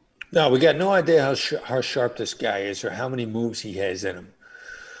 No, we got no idea how sharp this guy is or how many moves he has in him.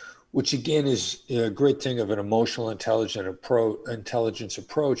 Which again is a great thing of an emotional intelligence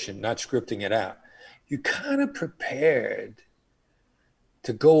approach and not scripting it out. You're kind of prepared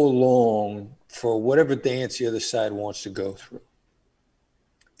to go along for whatever dance the other side wants to go through.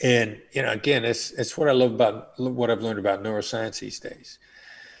 And, again, it's what I love about what I've learned about neuroscience these days.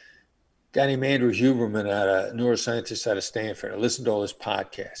 A guy named Andrew Huberman, a neuroscientist out of Stanford, I listened to all his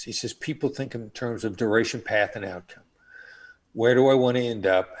podcasts. He says people think in terms of duration, path, and outcome. Where do I want to end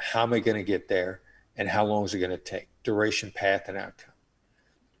up? How am I going to get there? And how long is it going to take? Duration, path, and outcome.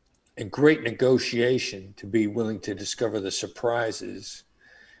 And great negotiation to be willing to discover the surprises.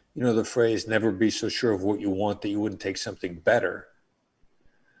 The phrase, never be so sure of what you want that you wouldn't take something better.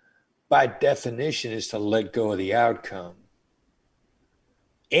 By definition is to let go of the outcome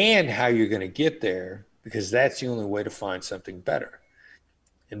and how you're going to get there, because that's the only way to find something better.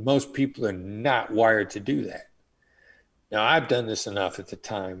 And most people are not wired to do that. Now, I've done this enough at the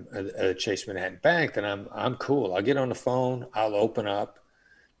time at Chase Manhattan Bank that I'm cool. I'll get on the phone, I'll open up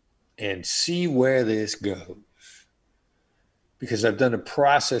and see where this goes. Because I've done the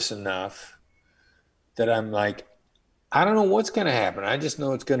process enough that I'm like, I don't know what's going to happen. I just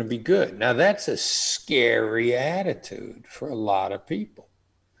know it's going to be good. Now, that's a scary attitude for a lot of people.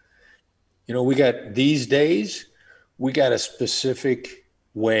 These days, we got a specific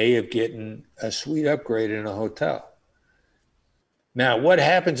way of getting a suite upgraded in a hotel. Now, what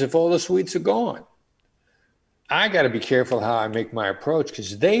happens if all the suites are gone? I got to be careful how I make my approach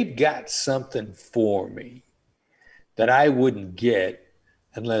because they've got something for me that I wouldn't get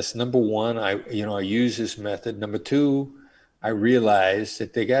unless, number one, I use this method. Number two, I realize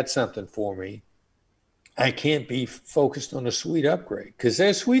that they got something for me. I can't be focused on a suite upgrade because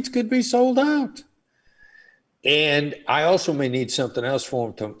their suites could be sold out. And I also may need something else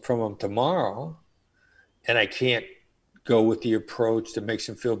from them tomorrow. And I can't go with the approach that makes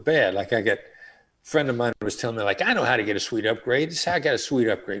them feel bad. Like a friend of mine was telling me, like, I know how to get a suite upgrade. This is how I got a suite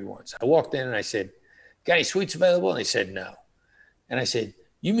upgrade once. I walked in and I said, got any suites available? And he said, no. And I said,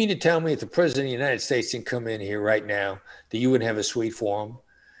 you mean to tell me if the president of the United States didn't come in here right now that you wouldn't have a suite for him?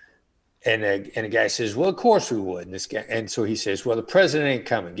 And the guy says, well, of course we would. And so he says, well, the president ain't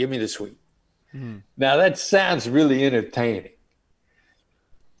coming. Give me the suite. Now that sounds really entertaining.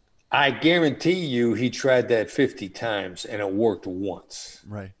 I guarantee you he tried that 50 times and it worked once.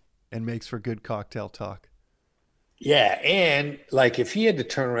 Right. And makes for good cocktail talk. Yeah. And like if he had to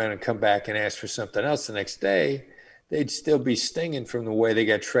turn around and come back and ask for something else the next day, they'd still be stinging from the way they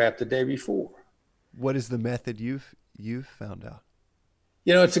got trapped the day before. What is the method you've found out?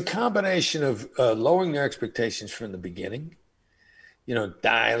 It's a combination of lowering their expectations from the beginning,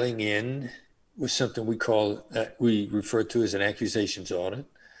 dialing in with something we refer to as an accusations audit,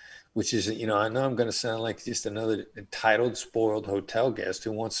 which is, I know I'm going to sound like just another entitled, spoiled hotel guest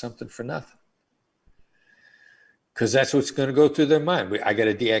who wants something for nothing. Because that's what's going to go through their mind. I got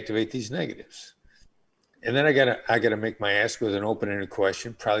to deactivate these negatives. And then I got to make my ask with an open-ended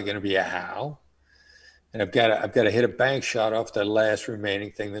question, probably going to be a how. And I've got to hit a bank shot off the last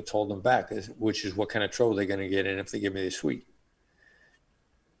remaining thing that's holding them back, which is what kind of trouble they're going to get in if they give me the suite.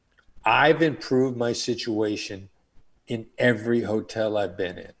 I've improved my situation in every hotel I've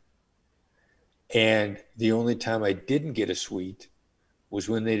been in. And the only time I didn't get a suite was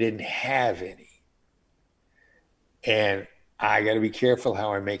when they didn't have any. And I got to be careful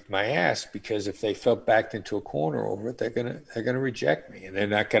how I make my ask, because if they felt backed into a corner over it, they're gonna reject me, and they're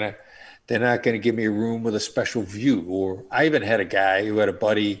not gonna give me a room with a special view. Or I even had a guy who had a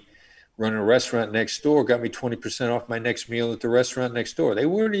buddy running a restaurant next door, got me 20% off my next meal at the restaurant next door. They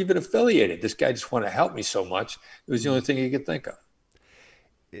weren't even affiliated. This guy just wanted to help me so much. It was the only thing he could think of.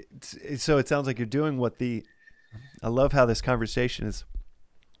 So it sounds like you're doing I love how this conversation is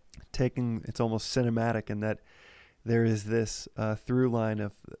it's almost cinematic in that there is this through line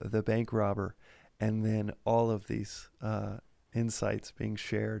of the bank robber and then all of these insights being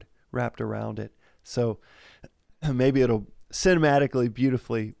shared, wrapped around it. So maybe it'll cinematically,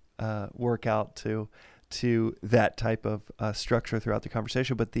 beautifully work out to that type of structure throughout the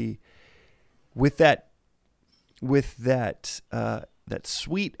conversation. But with that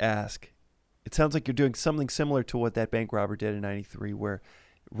sweet ask, it sounds like you're doing something similar to what that bank robber did in '93, where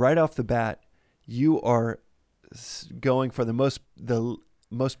right off the bat you are going for the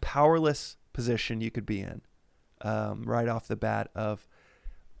most powerless position you could be in, right off the bat, of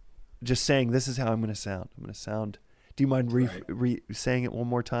just saying, this is how I'm going to sound. I'm going to sound. Do you mind saying it one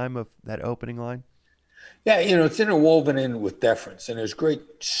more time of that opening line? Yeah, it's interwoven in with deference, and there's great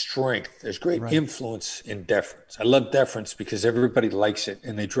strength. There's great influence in deference. I love deference because everybody likes it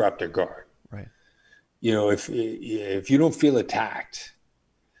and they drop their guard. Right. If you don't feel attacked,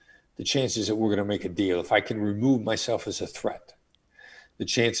 the chances that we're going to make a deal, if I can remove myself as a threat, the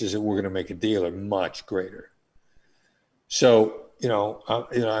chances that we're going to make a deal are much greater. So, I'm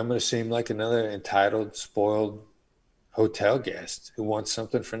going to seem like another entitled, spoiled hotel guest who wants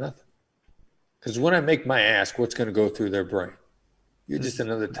something for nothing. Because when I make my ask, what's going to go through their brain? You're just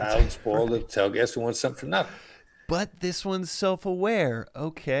another entitled, spoiled hotel guest who wants something for nothing. But this one's self-aware.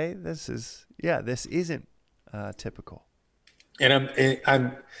 Okay, this isn't typical. And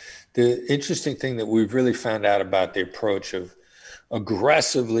I'm the interesting thing that we've really found out about the approach of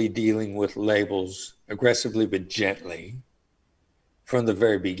aggressively dealing with labels, aggressively but gently, from the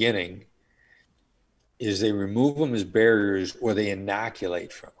very beginning, is they remove them as barriers or they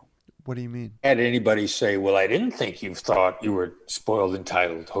inoculate from them. What do you mean? Had anybody say, well, I didn't think you thought you were spoiled,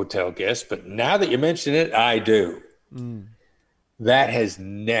 entitled hotel guest, but now that you mention it, I do. That has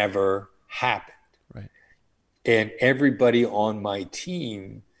never happened. Right. And everybody on my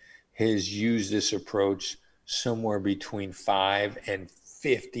team has used this approach somewhere between 5 and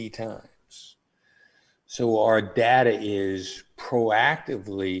 50 times. So our data is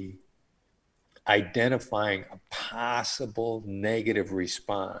proactively identifying a possible negative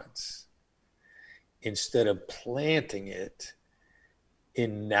response instead of planting it,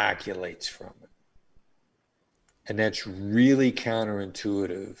 inoculates from it. And that's really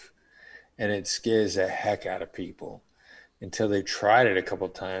counterintuitive, and it scares the heck out of people until they've tried it a couple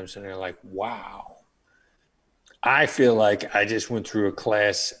of times and they're like, wow, I feel like I just went through a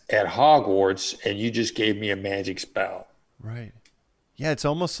class at Hogwarts and you just gave me a magic spell. Right. Yeah, it's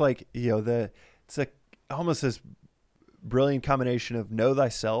almost like, it's a almost this brilliant combination of know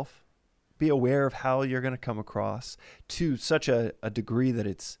thyself, be aware of how you're going to come across to such a degree that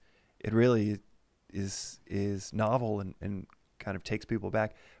it really is novel and kind of takes people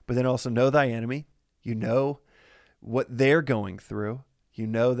back. But then also know thy enemy. You know what they're going through. You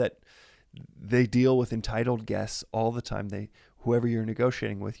know that they deal with entitled guests all the time. Whoever you're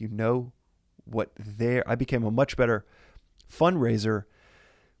negotiating with, you know what they're. I became a much better fundraiser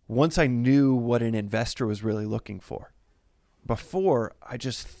once I knew what an investor was really looking for. Before, I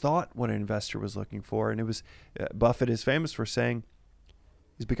just thought what an investor was looking for, and it was Buffett is famous for saying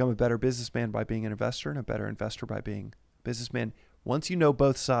he's become a better businessman by being an investor and a better investor by being a businessman. Once you know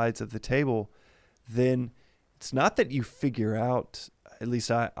both sides of the table, then it's not that you figure out, at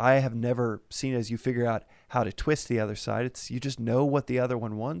least I have never seen it as you figure out how to twist the other side. It's you just know what the other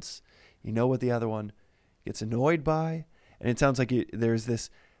one wants. You know what the other one gets annoyed by. And it sounds like there's this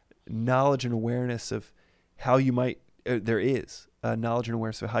knowledge and awareness of how you might, there is a knowledge and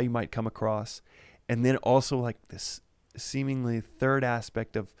awareness of how you might come across. And then also like this seemingly third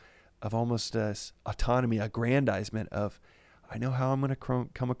aspect of almost autonomy, aggrandizement of, I know how I'm going to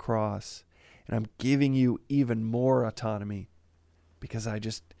come across, and I'm giving you even more autonomy because I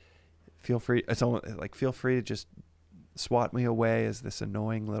just feel free. It's almost like feel free to just swat me away as this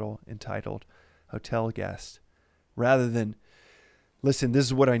annoying little entitled hotel guest, rather than listen. This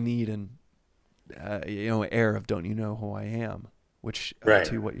is what I need, and air of don't you know who I am, which Right.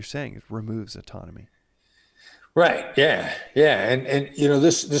 to what you're saying, it removes autonomy. Right. Yeah. Yeah. And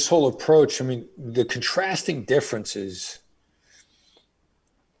this whole approach, I mean, the contrasting differences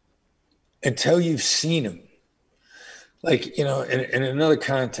until you've seen them. Like, in another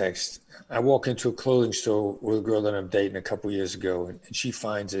context, I walk into a clothing store with a girl that I'm dating a couple years ago, and she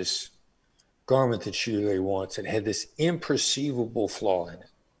finds this garment that she really wants. It had this imperceivable flaw in it.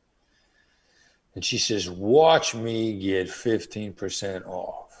 And she says, watch me get 15%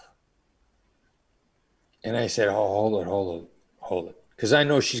 off. And I said, oh, hold it. Because I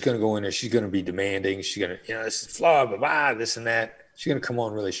know she's going to go in there. She's going to be demanding. She's going to, this is flawed, blah, blah, this and that. She's going to come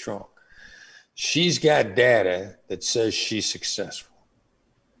on really strong. She's got data that says she's successful.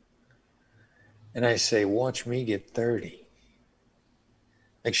 And I say, watch me get 30.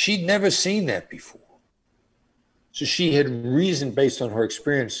 Like she'd never seen that before. So she had reason based on her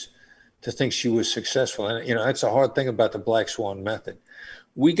experience to think she was successful. And, that's a hard thing about the Black Swan method.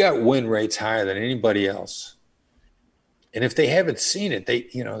 We got win rates higher than anybody else. And if they haven't seen it, they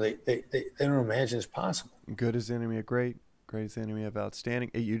don't imagine it's possible. Good is the enemy of great. Great is the enemy of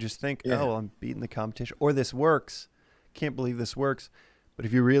outstanding. You just think, oh, I'm beating the competition, or this works. Can't believe this works. But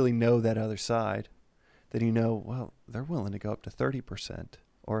if you really know that other side, then you know, well, they're willing to go up to 30%,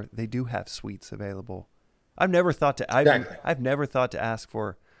 or they do have suites available. I've never thought to ask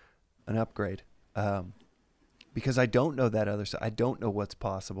for an upgrade because I don't know that other side. I don't know what's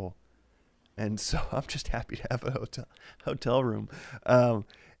possible, and so I'm just happy to have a hotel room.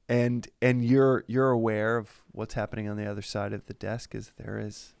 And you're aware of what's happening on the other side of the desk. Is there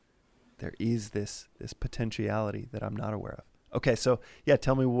is this potentiality that I'm not aware of. Okay, so yeah,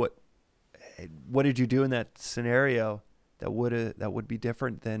 tell me what did you do in that scenario that would be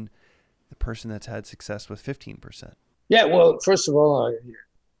different than the person that's had success with 15%? Yeah, well, first of all,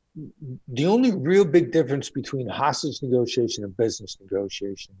 the only real big difference between hostage negotiation and business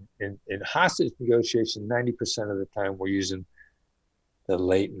negotiation, in hostage negotiation, 90% of the time we're using the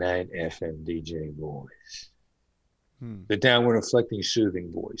late night FM DJ voice, the downward inflecting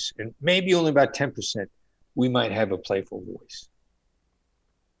soothing voice. And maybe only about 10% we might have a playful voice.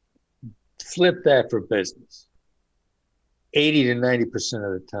 Flip that for business. 80 to 90%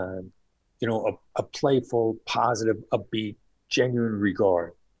 of the time, a playful, positive, upbeat, genuine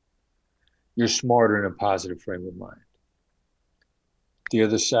regard. You're smarter in a positive frame of mind. The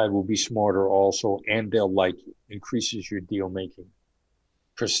other side will be smarter also, and they'll like you. Increases your deal-making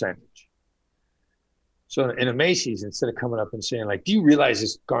percentage. So in a Macy's, instead of coming up and saying, like, do you realize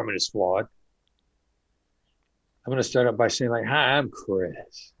this garment is flawed? I'm going to start up by saying, like, hi, I'm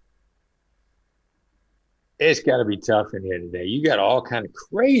Chris. It's got to be tough in here today. You got all kind of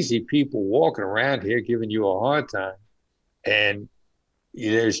crazy people walking around here giving you a hard time. And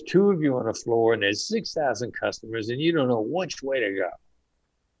there's 2 of you on the floor and there's 6,000 customers and you don't know which way to go.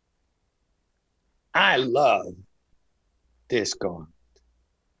 I love this garment.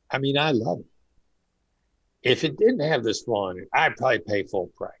 I mean, I love it. If it didn't have this flaw in it, I'd probably pay full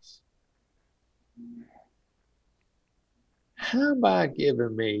price. How about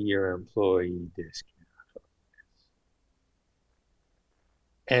giving me your employee discount?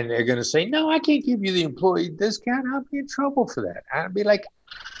 And they're going to say, no, I can't give you the employee discount. I'll be in trouble for that. I'd be like,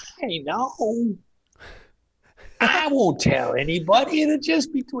 I know. I won't tell anybody. It'll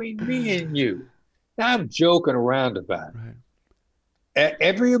just between me and you. Now, I'm joking around about Right. it.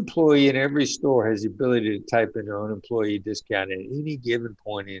 Every employee in every store has the ability to type in their own employee discount at any given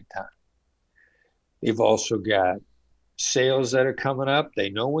point in time. They've also got sales that are coming up. They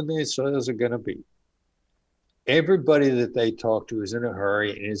know when their sales are going to be. Everybody that they talk to is in a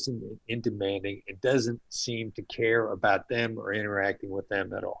hurry and is in demanding. It doesn't seem to care about them or interacting with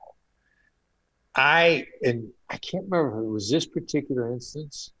them at all. I can't remember if it was this particular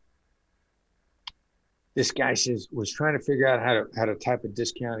instance. This guy was trying to figure out how to type a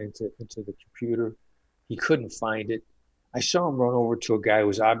discount into the computer. He couldn't find it. I saw him run over to a guy who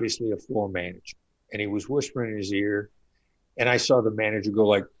was obviously a floor manager, and he was whispering in his ear. And I saw the manager go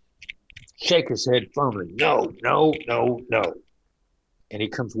like, shake his head firmly, no, no, no, no. And he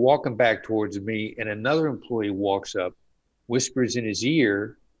comes walking back towards me, and another employee walks up, whispers in his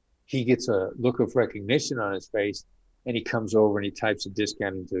ear. He gets a look of recognition on his face, and he comes over and he types a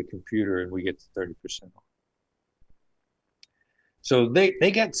discount into the computer, and we get to 30% off. So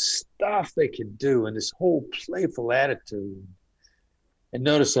they got stuff they can do, and this whole playful attitude. And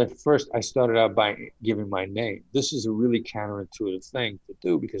notice at first I started out by giving my name. This is a really counterintuitive thing to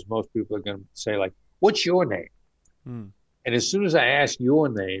do because most people are going to say like, what's your name? And as soon as I ask your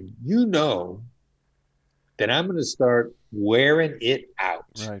name, you know that I'm going to start wearing it out.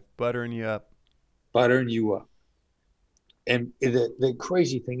 Right. Buttering you up. Buttering you up. And the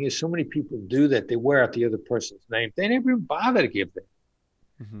crazy thing is so many people do that. They wear out the other person's name. They never even bother to give them.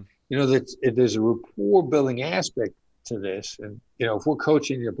 Mm-hmm. You know, there's a rapport building aspect to this. And, you know, if we're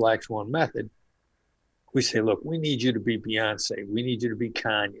coaching the Black Swan method, we say, look, we need you to be Beyonce. We need you to be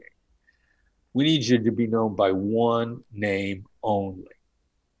Kanye. We need you to be known by one name only.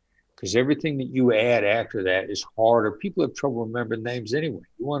 Because everything that you add after that is harder. People have trouble remembering names anyway.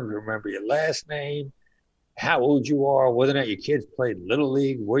 You want to remember your last name, how old you are, whether or not your kids played Little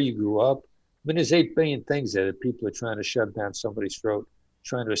League, where you grew up. I mean, there's 8 billion things that people are trying to shove down somebody's throat,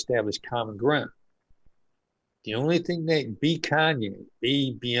 trying to establish common ground. The only thing be Kanye,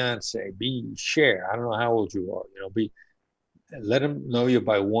 be Beyonce, be Cher. I don't know how old you are. You know, let them know you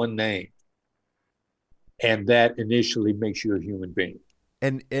by one name, and that initially makes you a human being.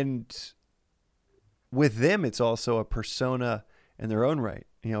 And with them, it's also a persona in their own right.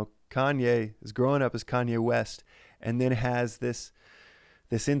 You know, Kanye is growing up as Kanye West, and then has this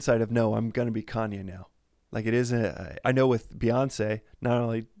insight of, no, I'm going to be Kanye now. Like it isn't. I know with Beyonce, not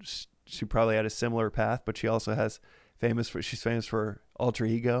only she probably had a similar path, but she also she's famous for Alter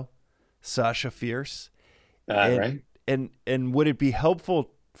Ego, Sasha Fierce. Right. And would it be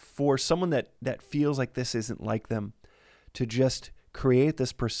helpful for someone that feels like this isn't like them to just create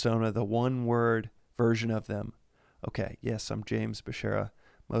this persona, the one word version of them? Okay, yes, I'm James Beshara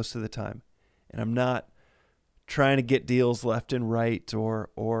most of the time, and I'm not trying to get deals left and right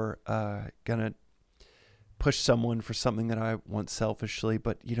or gonna push someone for something that I want selfishly,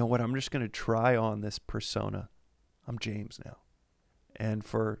 but you know what? I'm just going to try on this persona. I'm James now. And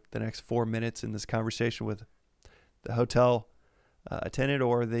for the next 4 minutes in this conversation with the hotel attendant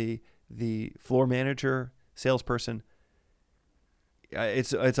or the floor manager, salesperson,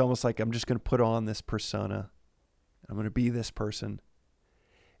 it's almost like I'm just going to put on this persona. I'm going to be this person.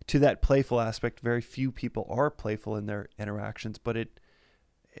 To that playful aspect, very few people are playful in their interactions, but it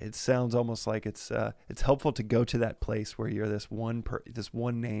sounds almost like it's helpful to go to that place where you're this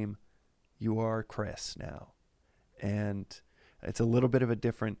one name. You are Chris now, and it's a little bit of a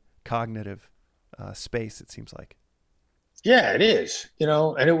different cognitive space. It seems like. Yeah, it is. You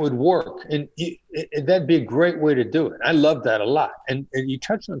know, and it would work, and that'd be a great way to do it. I love that a lot. And you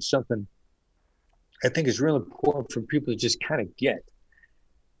touched on something I think is real important for people to just kind of get.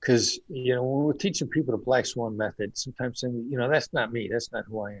 Because, you know, when we're teaching people the Black Swan method, sometimes saying, you know, that's not me. That's not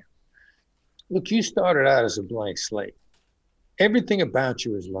who I am. Look, you started out as a blank slate. Everything about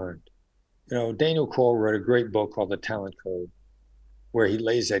you is learned. You know, Daniel Cole wrote a great book called The Talent Code, where he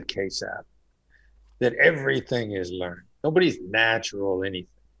lays that case out, that everything is learned. Nobody's natural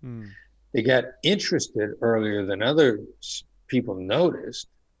anything. They got interested earlier than other people noticed,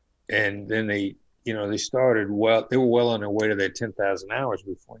 and then they started they were well on their way to their 10,000 hours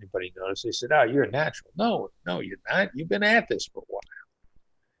before anybody noticed. They said, oh, you're a natural. No, you're not. You've been at this for a while.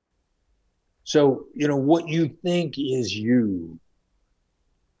 So, you know, what you think is you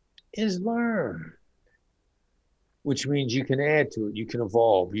is learned, which means you can add to it. You can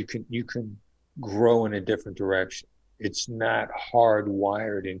evolve. You can grow in a different direction. It's not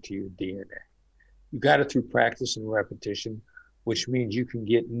hardwired into your DNA. You got it through practice and repetition. which means you can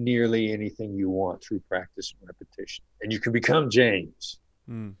get nearly anything you want through practice and repetition. And you can become James,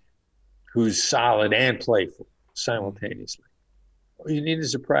 who's solid and playful simultaneously. All you need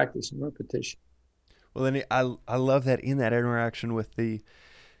is a practice and repetition. Well, then I love that in that interaction with the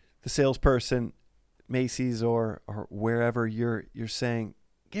salesperson, Macy's or wherever, you're saying,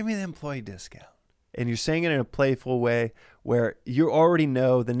 give me the employee discount. And you're saying it in a playful way where you already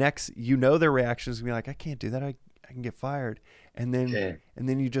know their reaction is going to be like, I can't do that. I can get fired. And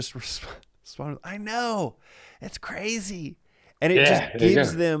then you just respond, I know, it's crazy. And it just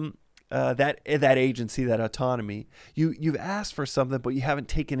gives them that agency, that autonomy. You've asked for something, but you haven't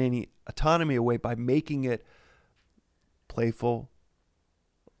taken any autonomy away by making it playful,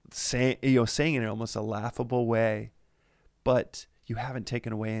 saying it in almost a laughable way, but you haven't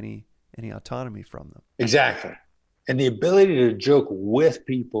taken away any autonomy from them. Exactly. And the ability to joke with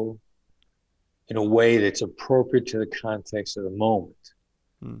people in a way that's appropriate to the context of the moment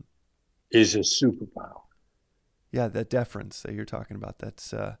is a superpower. Yeah, that deference that you're talking about,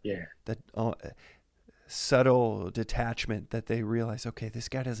 that's that subtle detachment that they realize, okay, this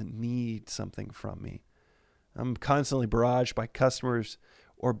guy doesn't need something from me. I'm constantly barraged by customers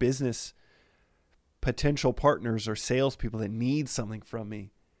or business potential partners or salespeople that need something from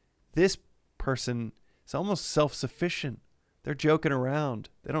me. This person is almost self-sufficient. They're joking around.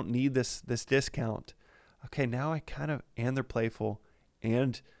 They don't need this discount. Okay, now and they're playful,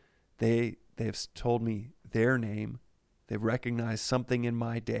 and they've told me their name. They've recognized something in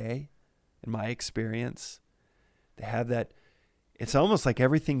my day, in my experience. They have that. It's almost like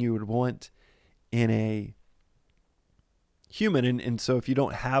everything you would want in a human. And so if you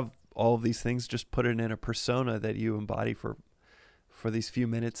don't have all of these things, just put it in a persona that you embody for these few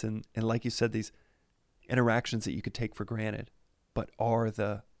minutes. And like you said, these interactions that you could take for granted, but are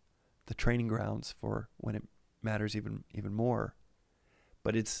the training grounds for when it matters even more.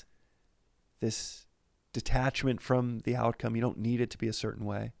 But it's this detachment from the outcome. You don't need it to be a certain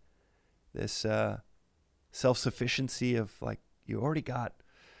way. This self-sufficiency of like, you already got,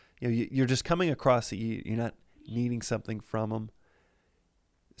 you're just coming across that you're not needing something from them,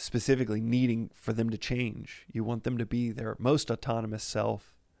 specifically needing for them to change. You want them to be their most autonomous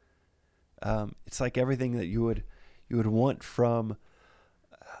self. It's like everything that you would want from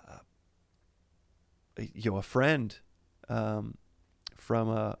a friend, from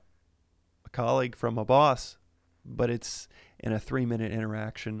a colleague, from a boss, but it's in a 3-minute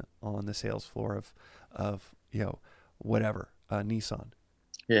interaction on the sales floor of whatever, Nissan.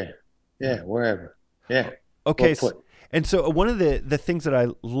 Yeah, wherever. Yeah. Okay. And so one of the things that I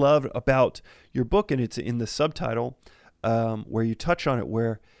love about your book, and it's in the subtitle, where you touch on it,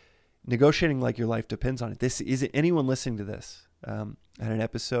 where negotiating like your life depends on it. This isn't anyone listening to this. I had an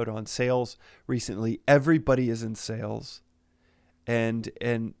episode on sales recently. Everybody is in sales, and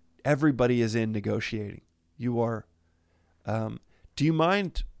everybody is in negotiating. You are. Do you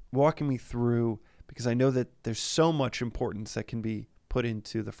mind walking me through, because I know that there's so much importance that can be put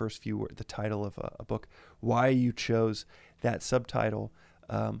into the first few words, the title of a book, why you chose that subtitle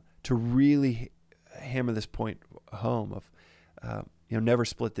to really hammer this point home of, never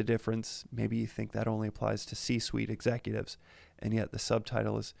split the difference. Maybe you think that only applies to C-suite executives, and yet the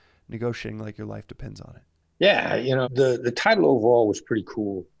subtitle is negotiating like your life depends on it. Yeah, the title overall was pretty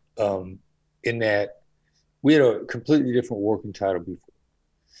cool, in that we had a completely different working title before.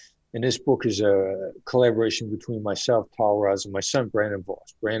 And this book is a collaboration between myself, Tal Raz, and my son, Brandon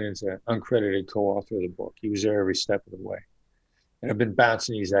Voss. Brandon's an uncredited co-author of the book. He was there every step of the way. And I've been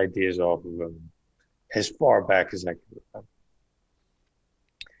bouncing these ideas off of him as far back as I can remember.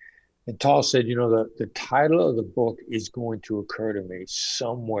 And Tal said, the title of the book is going to occur to me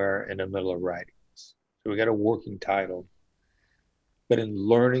somewhere in the middle of writing this. So we got a working title. But in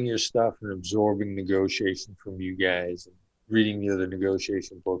learning your stuff and absorbing negotiation from you guys and reading the other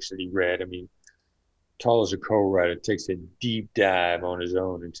negotiation books that he read, Tal is a co-writer, takes a deep dive on his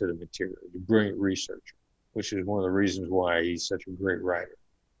own into the material. He's a brilliant researcher, which is one of the reasons why he's such a great writer.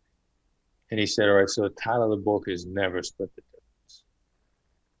 And he said, all right, so the title of the book is Never Split the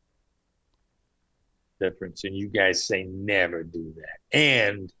Difference. And you guys say never do that.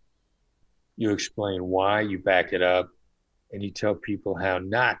 And you explain why, you back it up, and you tell people how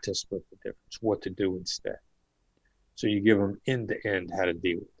not to split the difference, what to do instead. So you give them end to end how to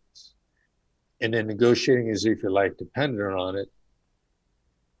deal with this. And then negotiating as if your life depended on it,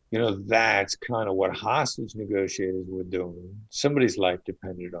 that's kind of what hostage negotiators were doing. Somebody's life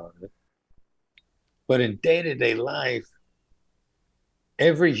depended on it. But in day-to-day life,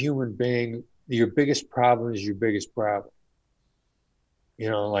 every human being, your biggest problem is your biggest problem.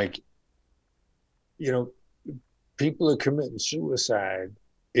 people are committing suicide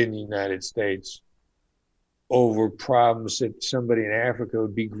in the United States over problems that somebody in Africa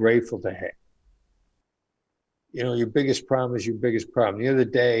would be grateful to have. You know, your biggest problem is your biggest problem. The other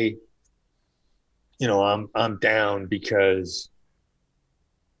day, you know, I'm down because,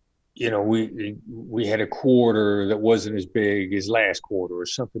 you know, we had a quarter that wasn't as big as last quarter or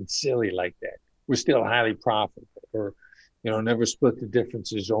something silly like that. We're still highly profitable, or, you know, never split the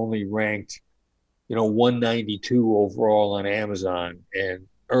differences, only ranked, you know, 192 overall on Amazon. And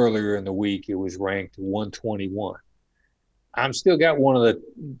earlier in the week, it was ranked 121. I'm still got one of the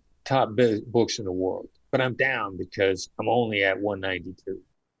top books in the world, but I'm down because I'm only at 192.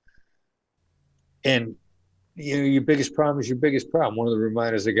 And, you know, your biggest problem is your biggest problem. One of the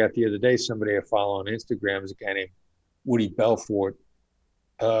reminders I got the other day, somebody I follow on Instagram is a guy named Woody Belfort,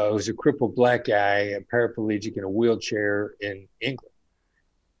 who's a crippled black guy, a paraplegic in a wheelchair in England.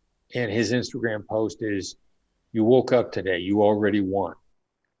 And his Instagram post is, "You woke up today, you already won."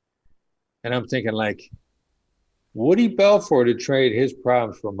 And I'm thinking, like, Woody Belfort had traded his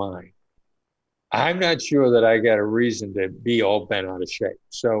problems for mine. I'm not sure that I got a reason to be all bent out of shape.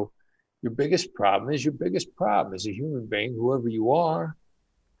 So your biggest problem is your biggest problem as a human being, whoever you are.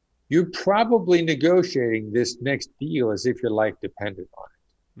 You're probably negotiating this next deal as if your life depended on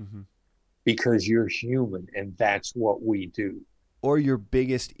it, because you're human, and that's what we do. Or your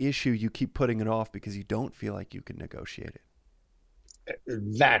biggest issue, you keep putting it off because you don't feel like you can negotiate it.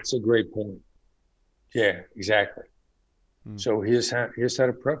 That's a great point. Yeah, exactly. So here's how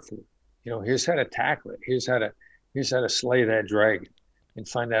to prep for it. You know, here's how to tackle it. Here's how to slay that dragon and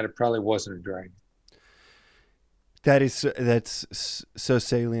find out it probably wasn't a dragon. That's so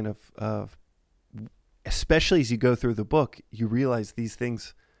salient of especially as you go through the book, you realize these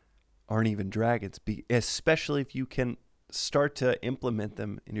things aren't even dragons, especially if you can start to implement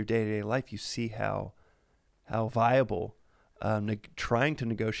them in your day-to-day life. You see how viable trying to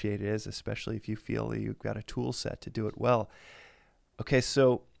negotiate is, especially if you feel that you've got a tool set to do it well. Okay,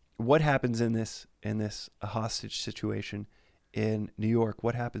 so what happens in this hostage situation in New York?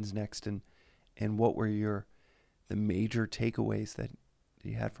 What happens next, and what were the major takeaways that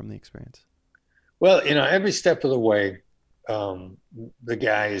you had from the experience? Well, you know, every step of the way, the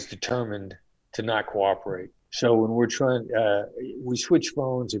guy is determined to not cooperate. So when we're trying, we switch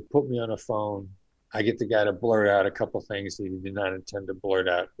phones. They put me on a phone. I get the guy to blurt out a couple things that he did not intend to blurt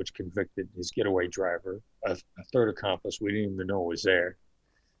out, which convicted his getaway driver, a third accomplice we didn't even know was there.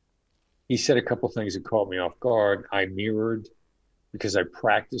 He said a couple things that caught me off guard. I mirrored because I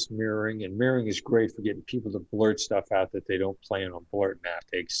practiced mirroring, and mirroring is great for getting people to blurt stuff out that they don't plan on blurting out.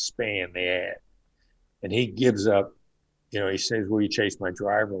 They expand the ad. And he gives up. You know, he says, "Well, you chased my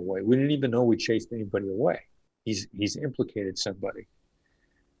driver away." We didn't even know we chased anybody away. He's implicated somebody.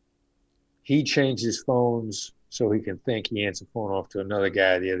 He changes phones so he can think. He hands the phone off to another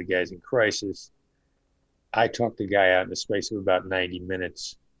guy. The other guy's in crisis. I talked the guy out in the space of about 90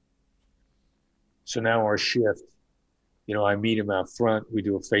 minutes. So now our shift, you know, I meet him out front. We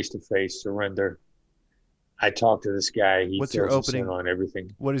do a face-to-face surrender. I talk to this guy. He fills us in on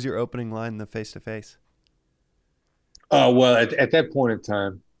everything. What is your opening line in the face-to-face? Oh, well, at that point in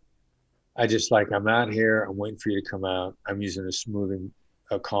time, I just I'm out here. I'm waiting for you to come out. I'm using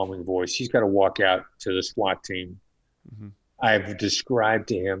a calming voice. He's got to walk out to the SWAT team. I've described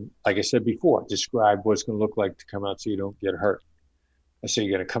to him, like I said before, describe what it's going to look like to come out so you don't get hurt. I say,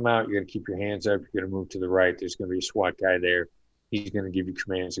 you're going to come out, you're going to keep your hands up, you're going to move to the right. There's going to be a SWAT guy there. He's going to give you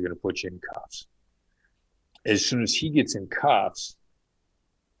commands. They're going to put you in cuffs. As soon as he gets in cuffs,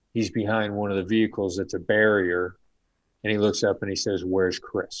 he's behind one of the vehicles that's a barrier, and he looks up and he says, "Where's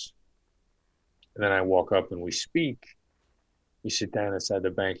Chris?" And then I walk up and we speak. We sit down inside the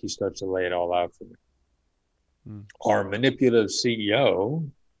bank. He starts to lay it all out for me. Our manipulative CEO,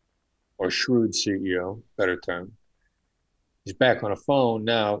 or shrewd CEO, better term, he's back on a phone.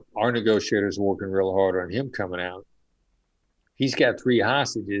 Now, our negotiators are working real hard on him coming out. He's got 3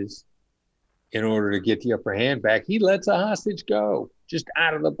 hostages. In order to get the upper hand back, he lets a hostage go just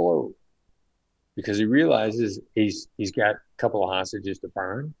out of the blue because he realizes he's got a couple of hostages to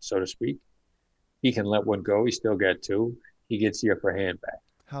burn, so to speak. He can let one go. He's still got 2. He gets the upper hand back.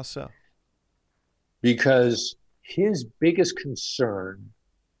 How so? Because his biggest concern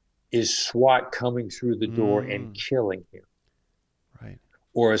is SWAT coming through the door and killing him. Right.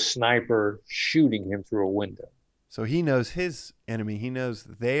 Or a sniper shooting him through a window. So he knows his enemy. He knows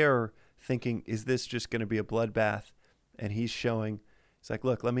they are thinking, is this just going to be a bloodbath? And he's like,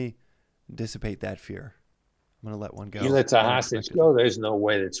 look, let me dissipate that fear. I'm going to let one go. He lets a hostage go. There's no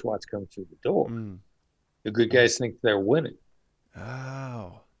way that SWAT's come through the door. The good guys think they're winning.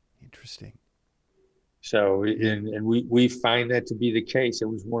 Oh, interesting. So, and we find that to be the case. It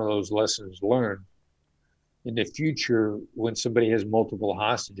was one of those lessons learned. In the future, when somebody has multiple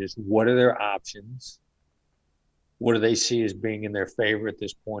hostages, what are their options? What do they see as being in their favor at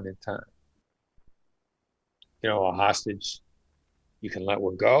this point in time? A hostage, you can let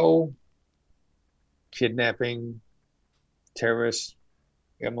one go. Kidnapping, terrorists,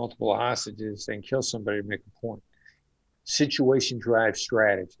 you got multiple hostages, they can kill somebody to make a point. Situation drives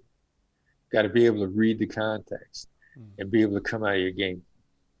strategy. Got to be able to read the context and be able to come out of your game.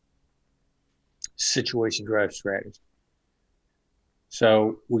 Situation drives strategy.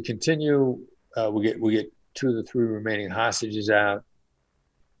 So we continue. We get 2 of the 3 remaining hostages out.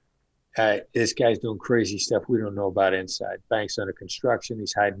 This guy's doing crazy stuff we don't know about inside. Bank's under construction.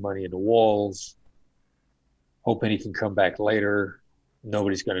 He's hiding money in the walls, hoping he can come back later.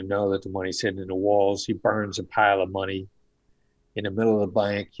 Nobody's going to know that the money's hidden in the walls. He burns a pile of money in the middle of the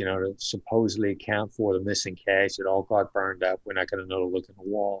bank, to supposedly account for the missing cash. It all got burned up. We're not going to know to look in the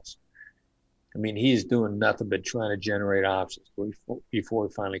walls. I mean, he's doing nothing but trying to generate options before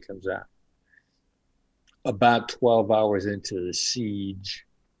he finally comes out. About 12 hours into the siege,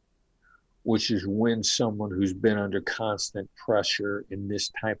 which is when someone who's been under constant pressure in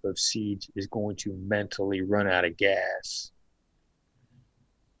this type of siege is going to mentally run out of gas,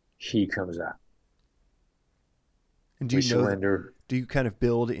 he comes out. And do you kind of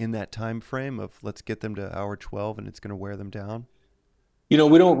build in that time frame of let's get them to hour 12 and it's going to wear them down? We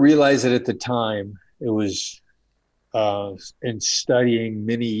don't realize it at the time. It was in studying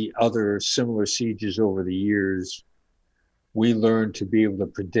many other similar sieges over the years, we learned to be able to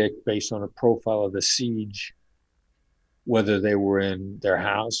predict based on a profile of the siege, whether they were in their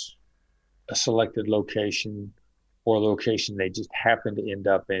house, a selected location, or a location they just happened to end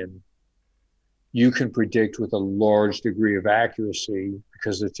up in. You can predict with a large degree of accuracy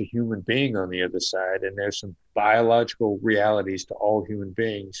because it's a human being on the other side, and there's some biological realities to all human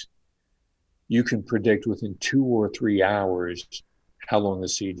beings. You can predict within 2 or 3 hours how long the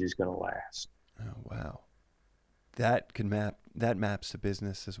siege is going to last. Oh, wow. That maps to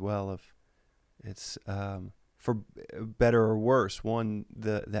business as well. Of it's for better or worse. One,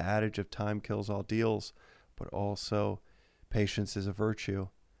 the adage of time kills all deals, but also patience is a virtue,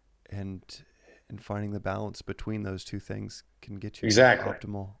 and finding the balance between those two things can get you exactly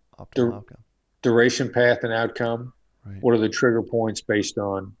optimal outcome. Duration, path, and outcome. Right. What are the trigger points based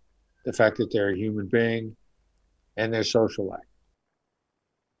on the fact that they're a human being and their social life?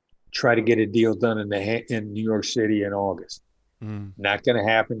 Try to get a deal done in New York City in August. Not going to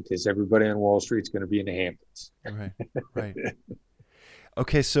happen because everybody on Wall Street is going to be in the Hamptons. Right.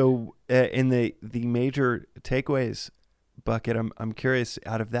 Okay, so in the major takeaways bucket, I'm curious,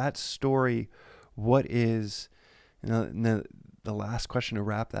 out of that story, what is, the last question to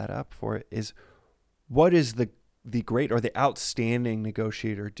wrap that up for it is, what is the great or the outstanding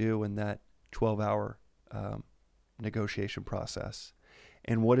negotiator do in that 12-hour negotiation process?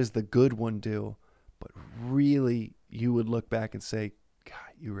 And what does the good one do, but really you would look back and say, God,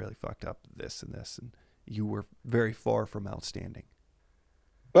 you really fucked up this and this, and you were very far from outstanding?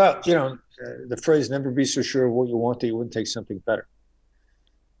 Well, the phrase, never be so sure of what you want that you wouldn't take something better.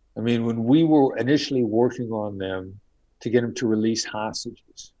 I mean, when we were initially working on them to get them to release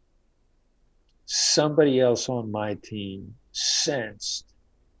hostages, somebody else on my team sensed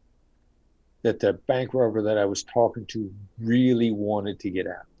that the bank robber that I was talking to really wanted to get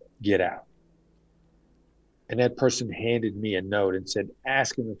out. And that person handed me a note and said,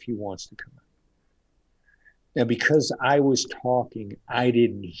 ask him if he wants to come out. Now, because I was talking, I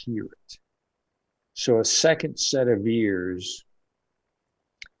didn't hear it. So a second set of ears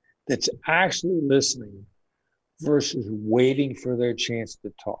that's actually listening versus waiting for their chance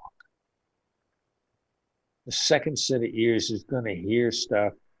to talk. The second set of ears is going to hear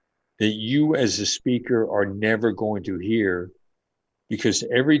stuff that you as a speaker are never going to hear, because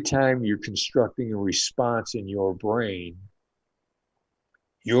every time you're constructing a response in your brain,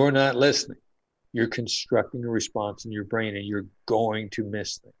 you're not listening. You're constructing a response in your brain and you're going to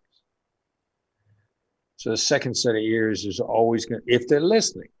miss things. So the second set of ears is always going to, if they're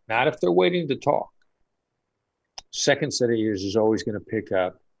listening, not if they're waiting to talk, second set of ears is always going to pick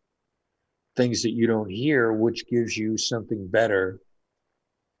up things that you don't hear, which gives you something better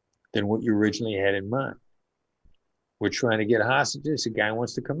than what you originally had in mind. We're trying to get hostages. A guy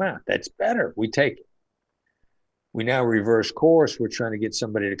wants to come out. That's better. We take it. We now reverse course. We're trying to get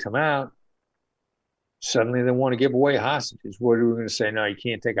somebody to come out. Suddenly they want to give away hostages. What are we going to say? No, you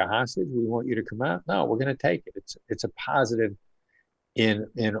can't take a hostage. We want you to come out. No, we're going to take it. It's a positive in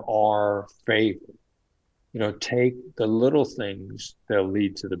our favor. Take the little things, they'll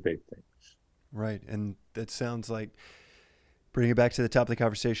lead to the big things. Right. And that sounds like, bring it back to the top of the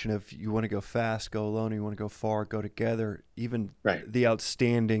conversation of you want to go fast, go alone, you want to go far, go together. Even Right. the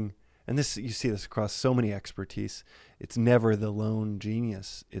outstanding, and this, you see this across so many expertise, it's never the lone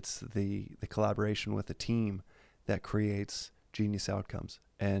genius. It's the collaboration with a team that creates genius outcomes.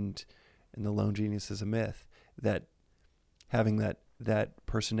 And the lone genius is a myth. That having that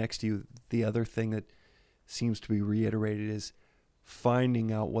person next to you, the other thing that seems to be reiterated is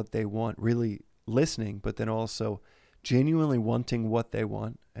finding out what they want, really listening, but then also genuinely wanting what they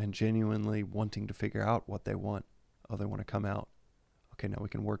want and genuinely wanting to figure out what they want. Oh, they want to come out. Okay, now we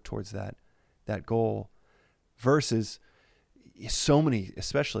can work towards that goal versus so many,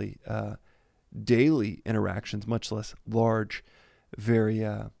 especially daily interactions, much less large, very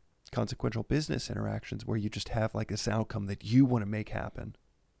consequential business interactions where you just have like this outcome that you want to make happen.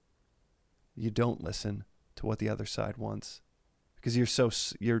 You don't listen to what the other side wants because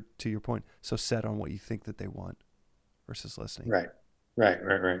you're to your point, so set on what you think that they want versus listening. Right.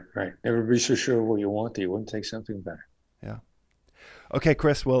 Never be so sure of what you want that you wouldn't take something better. Yeah. Okay,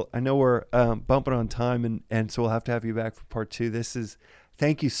 Chris. Well, I know we're bumping on time, and so we'll have to have you back for part 2.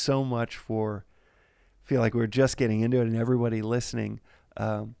 Thank you so much for. Feel like we're just getting into it, and everybody listening.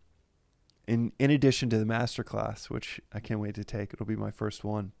 In addition to the masterclass, which I can't wait to take, it'll be my first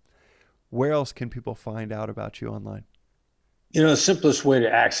one. Where else can people find out about you online? The simplest way to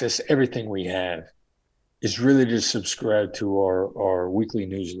access everything we have is really to subscribe to our weekly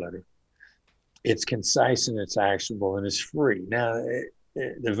newsletter. It's concise and it's actionable and it's free. Now,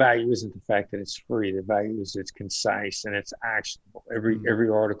 the value isn't the fact that it's free. The value is it's concise and it's actionable. Every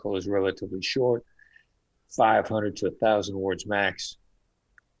article is relatively short, 500 to 1,000 words max.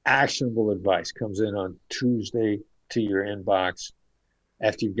 Actionable advice comes in on Tuesday to your inbox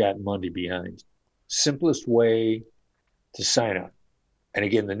after you've got Monday behind. Simplest way to sign up. And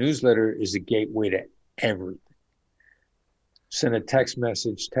again, the newsletter is the gateway to everything. Send a text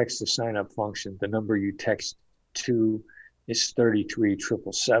message, text the sign up function. The number you text to is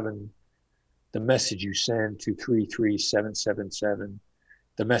 33777. The message you send to 33777.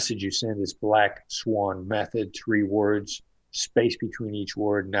 The message you send is Black Swan Method, 3 words, space between each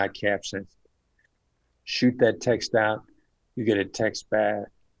word, not cap sensitive. Shoot that text out. You get a text back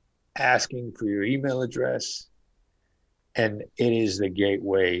asking for your email address. And it is the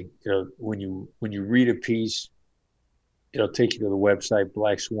gateway. When you read a piece, it'll take you to the website,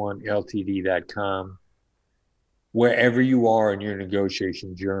 blackswanltd.com. Wherever you are in your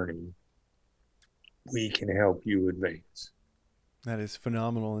negotiation journey, we can help you advance. That is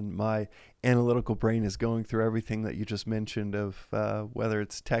phenomenal. And my analytical brain is going through everything that you just mentioned of whether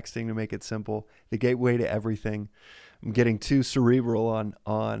it's texting to make it simple, the gateway to everything. I'm getting too cerebral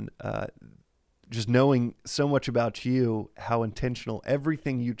on just knowing so much about you, how intentional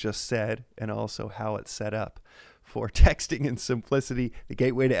everything you just said, and also how it's set up for texting and simplicity, the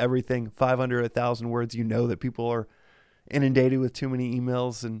gateway to everything, 500, 1,000 words. You know that people are inundated with too many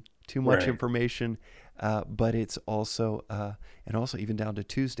emails and too much information, but it's also, and also even down to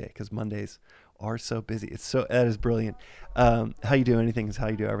Tuesday, because Mondays are so busy. That is brilliant. How you do anything is how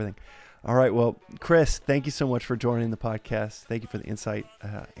you do everything. All right. Well, Chris, thank you so much for joining the podcast. Thank you for the insight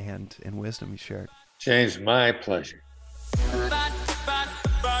and wisdom you shared. James, my pleasure.